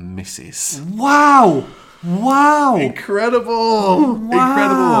your missus." Wow! Incredible!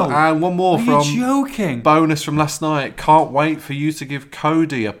 Incredible! And one more Are you joking? Bonus from last night. Can't wait for you to give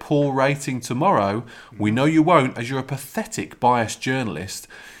Cody a poor rating tomorrow. We know you won't, as you're a pathetic, biased journalist.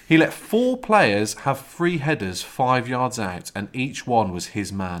 He let 4 players have free headers 5 yards out, and each one was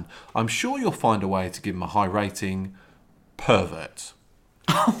his man. I'm sure you'll find a way to give him a high rating. Pervert.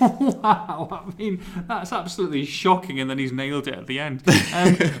 Wow, I mean, that's absolutely shocking, and then he's nailed it at the end.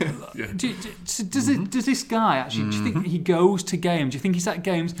 Does this guy actually, do you think he goes to games? Do you think he's at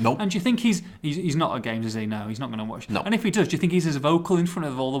games? Nope. And do you think he's not at games, is he? No, he's not going to watch. No. And if he does, do you think he's as vocal in front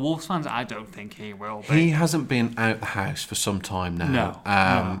of all the Wolves fans? I don't think he will be. He hasn't been out the house for some time now.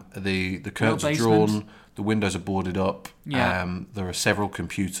 No. The curtains are drawn, the windows are boarded up, there are several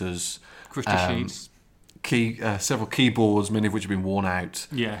computers. Crystal sheets. Several keyboards, many of which have been worn out,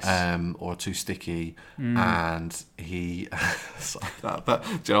 yes, or too sticky, and he.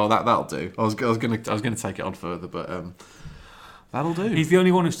 That'll do. I was gonna take it on further, but that'll do. He's the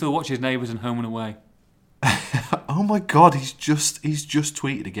only one who still watches Neighbours and Home and Away. Oh my God! He's just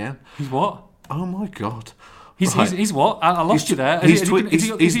tweeted again. He's what? Oh my God! He's what? I lost you there. He's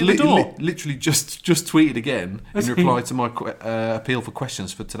literally just tweeted again in reply to my appeal for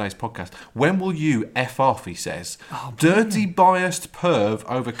questions for today's podcast. When will you F off, he says. Dirty, biased perv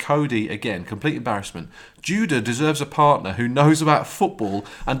over Cody again. Complete embarrassment. Judah deserves a partner who knows about football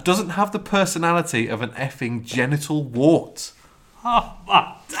and doesn't have the personality of an effing genital wart. Oh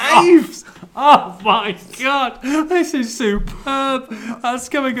my Dave! Oh my God! This is superb. That's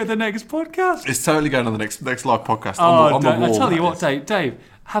coming at the next podcast. It's totally going on the next live podcast. On the wall. I tell you what, Dave.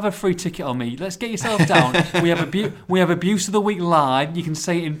 Have a free ticket on me. Let's get yourself down. we have Abuse of the Week live. You can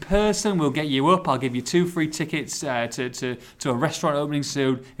say it in person. We'll get you up. I'll give you 2 free tickets to a restaurant opening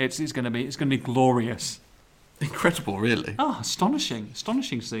soon. It's going to be glorious. Incredible, really. Oh, astonishing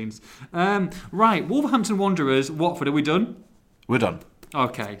scenes. Right, Wolverhampton Wanderers, Watford. Are we done? We're done.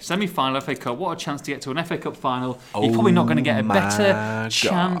 Okay, semi-final FA Cup. What a chance to get to an FA Cup final. You're probably not going to get a better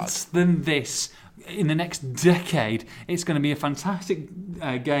chance than this in the next decade. It's going to be a fantastic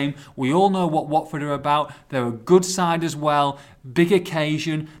game. We all know what Watford are about. They're a good side as well. Big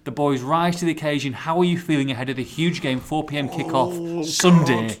occasion. The boys rise to the occasion. How are you feeling ahead of the huge game, 4 p.m. kickoff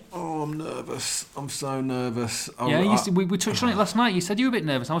Sunday? God. Oh, I'm nervous. I'm so nervous. We touched on it last night. You said you were a bit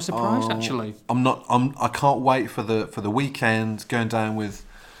nervous. I was surprised, actually. I'm not. I can't wait for the weekend. Going down with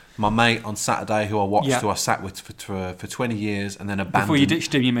My mate on Saturday, who I watched, Yeah. who I sat with for 20 years, and then abandoned. Before you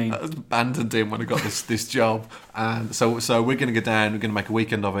ditched him, you mean? Abandoned him when I got this job, and so we're going to go down. We're going to make a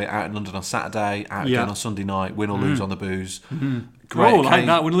weekend of it out in London on Saturday, out again on Sunday night. Win or lose on the booze. Great like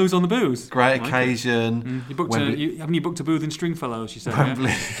that. Win or lose on the booze. Great occasion. You booked haven't you booked a booth in Stringfellows? You said.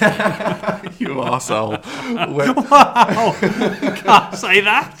 Wembley. Yeah? You arsehole. Wow! Can't say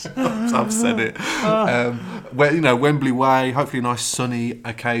that. I've said it. Wembley Way. Hopefully, a nice sunny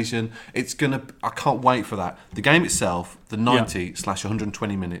occasion. I can't wait for that. The game itself, the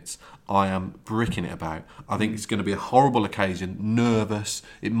 90/120 minutes. I am bricking it about. I think it's going to be a horrible occasion. Nervous.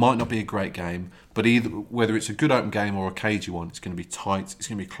 It might not be a great game, but whether it's a good open game or a cagey one, it's going to be tight. It's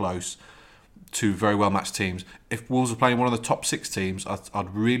going to be close. Two very well matched teams. If Wolves are playing one of the top 6 teams,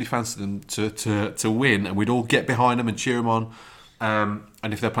 I'd really fancy them to win, and we'd all get behind them and cheer them on.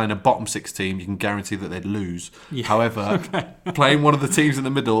 And if they're playing a bottom 6 team, you can guarantee that they'd lose. Yeah. However, playing one of the teams in the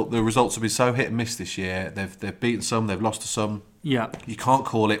middle, the results have been so hit and miss this year. They've beaten some, they've lost to some. Yeah, you can't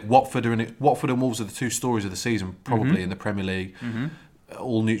call it. Watford and Wolves are the 2 stories of the season, probably in the Premier League.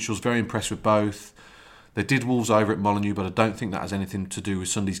 All neutrals, very impressed with both. They did Wolves over at Molineux, but I don't think that has anything to do with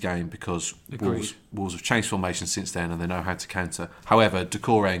Sunday's game because Wolves have changed formation since then and they know how to counter. However,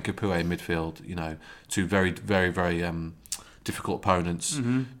 Doucouré and Capoue in midfield, 2 very, very, very difficult opponents.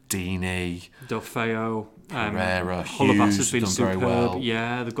 Deeney, Delfeo, Pereira, Hughes has been done superb. very well.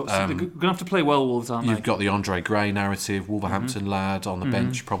 Yeah, they're going to have to play well, Wolves, aren't they? You've got the Andre Gray narrative, Wolverhampton lad on the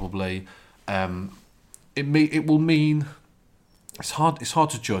bench probably. It will mean it's hard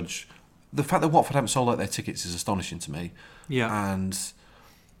to judge. The fact that Watford haven't sold out their tickets is astonishing to me. Yeah, and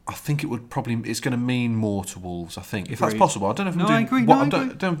I think it's going to mean more to Wolves. I think if Agreed. that's possible. I don't know if I agree. I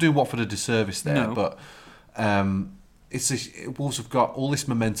don't do Watford a disservice there, but Wolves have got all this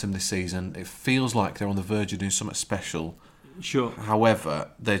momentum this season. It feels like they're on the verge of doing something special. Sure.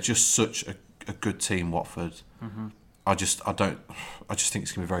 However, they're just such a good team, Watford. I just think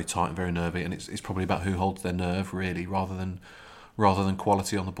it's going to be very tight and very nervy, and it's probably about who holds their nerve really, rather than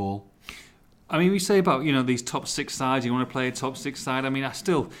quality on the ball. I mean, we say about these top 6 sides. You want to play a top 6 side. I mean,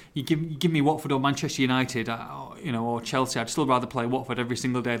 you give me Watford or Manchester United, or Chelsea. I'd still rather play Watford every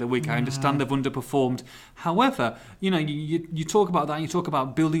single day of the week. I understand they've underperformed. However, you talk about that. And you talk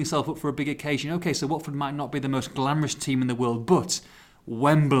about building yourself up for a big occasion. Okay, so Watford might not be the most glamorous team in the world, but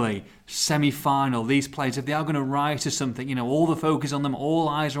Wembley, semi-final, these players, if they are going to rise to something, all the focus on them, all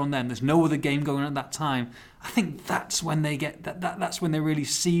eyes are on them, there's no other game going on at that time. I think that's when they get that's when they really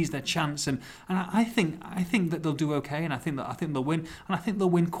seize their chance, and I think that they'll do okay, and I think they'll win, and I think they'll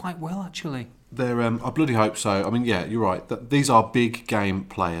win quite well actually. I bloody hope so. I mean, yeah, you're right. These are big game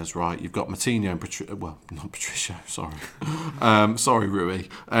players, right? You've got Moutinho and not Patricio, sorry. Sorry, Rui.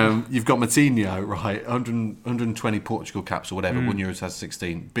 You've got Moutinho, right? 120 Portugal caps or whatever, 1 Euro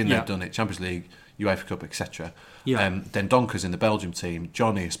 2016. Been there, done it. Champions League, UEFA Cup, etc. Then Donker's in the Belgium team.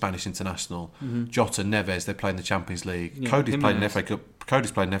 Johnny, a Spanish international. Jota, Neves, they play in the Champions League. Yeah, Cody's played in FA Cup.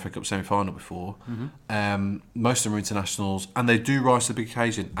 Cody's played an FA Cup semi-final before. Most of them are internationals, and they do rise to the big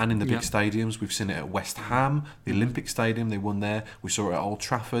occasion and in the big stadiums. We've seen it at West Ham, the Olympic Stadium. They won there. We saw it at Old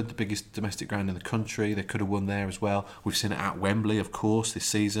Trafford, the biggest domestic ground in the country. They could have won there as well. We've seen it at Wembley, of course, this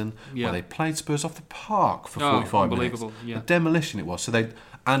season, where they played Spurs off the park for 45 minutes. Yeah. A demolition it was. So they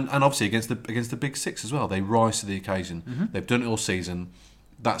and obviously against the big 6 as well. They rise to the occasion. They've done it all season.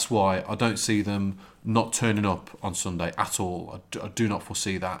 That's why I don't see them not turning up on Sunday at all. I do not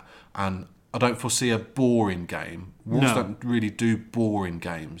foresee that. And I don't foresee a boring game. Wolves don't really do boring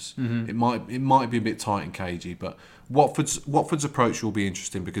games. It might be a bit tight and cagey, but Watford's approach will be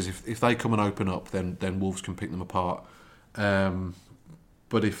interesting because if they come and open up, then Wolves can pick them apart.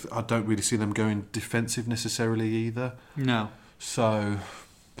 But if I don't really see them going defensive necessarily either. No. So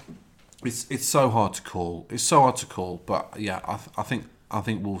it's so hard to call. It's so hard to call. But yeah, I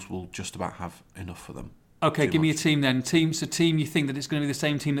think Wolves will just about have enough for them. Okay, give me a team then. Team you think that it's going to be the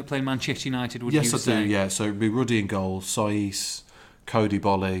same team that played Manchester United, would you say? Yes, I do, yeah. So it would be Ruddy in goal, Saiss, Cody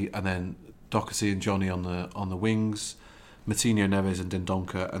Bolly, and then Doherty and Johnny on the wings, Moutinho, Neves and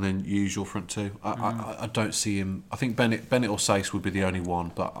Dendoncker, and then usual front two. I don't see him. I think Bennett or Saiss would be the only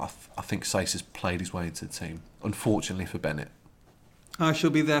one, but I think Saiss has played his way into the team, unfortunately for Bennett. I shall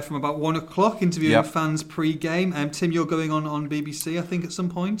be there from about 1 o'clock interviewing fans pre-game. Tim, you're going on BBC, I think, at some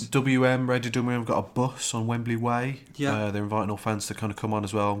point. Radio WM got a bus on Wembley Way. Yeah. They're inviting all fans to kind of come on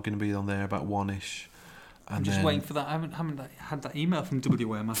as well. I'm going to be on there about 1ish. I'm just waiting for that. I haven't had that email from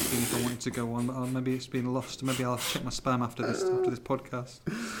WM asking if I wanted to go on, but maybe it's been lost. Maybe I'll check my spam after this podcast.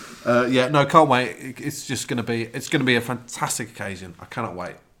 Can't wait. It's going to be a fantastic occasion. I cannot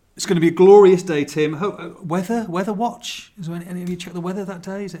wait. It's going to be a glorious day, Tim. Weather watch. Is there any of you check the weather that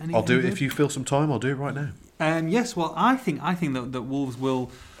day? Is it any? I'll do it if you feel some time. I'll do it right now. Yes. Well, I think that Wolves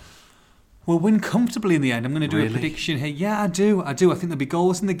will win comfortably in the end. I'm going to do a prediction here. Yeah, I do. I think there'll be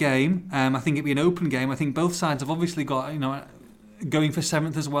goals in the game. I think it'll be an open game. I think both sides have obviously got going for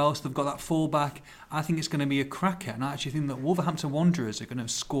 7th as well, so they've got that full-back. I think it's going to be a cracker, and I actually think that Wolverhampton Wanderers are going to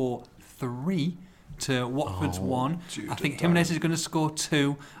score 3 to Watford's 1. I think Jimenez is going to score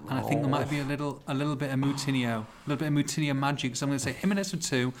 2, and I think there might be a little bit of Moutinho, magic. So I'm going to say Jimenez for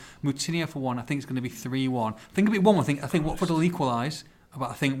 2, Moutinho for 1. I think it's going to be 3-1. I think it'll be 1. I think Watford will equalise,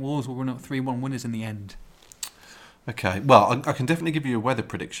 but I think Wolves will run up 3-1 winners in the end. Okay, well, I can definitely give you a weather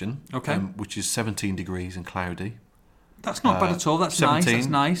prediction. Okay, which is 17 degrees and cloudy. That's not bad at all. That's 17. Nice. That's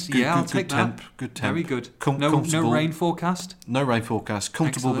nice. Good, I'll take that. Good temp. Very good. No rain forecast. No rain forecast.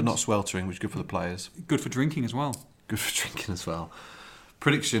 Comfortable Excellent. but not sweltering, which is good for the players. Good for drinking as well.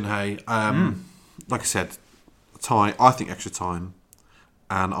 Prediction, hey. Like I said, I think extra time,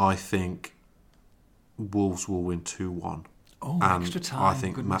 and I think Wolves will win 2-1. Oh, and extra time. I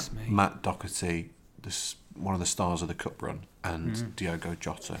think Matt Doherty, one of the stars of the cup run, and Diogo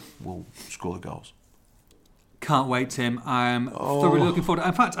Jota will score the goals. Can't wait, Tim. I'm thoroughly looking forward.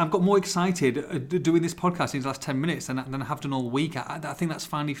 In fact, I've got more excited doing this podcast in the last 10 minutes than I have done all week. I think that's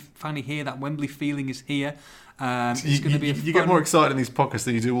finally here. That Wembley feeling is here. It's going to be you get more excited in these podcasts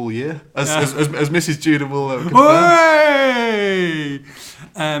than you do all year, as Mrs. Judah will confirm. Hey!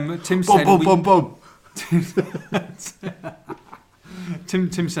 Tim said...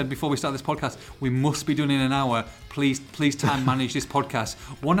 Tim said before we start this podcast, we must be done in an hour. Please time manage this podcast.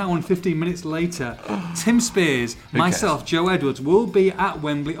 1 hour and 15 minutes later, Tim Spears, myself, Joe Edwards will be at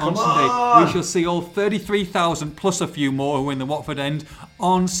Wembley on Sunday. We shall see all 33,000 plus a few more who are in the Watford end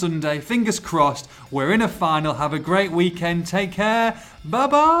on Sunday. Fingers crossed. We're in a final. Have a great weekend. Take care.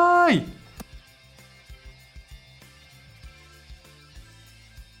 Bye-bye.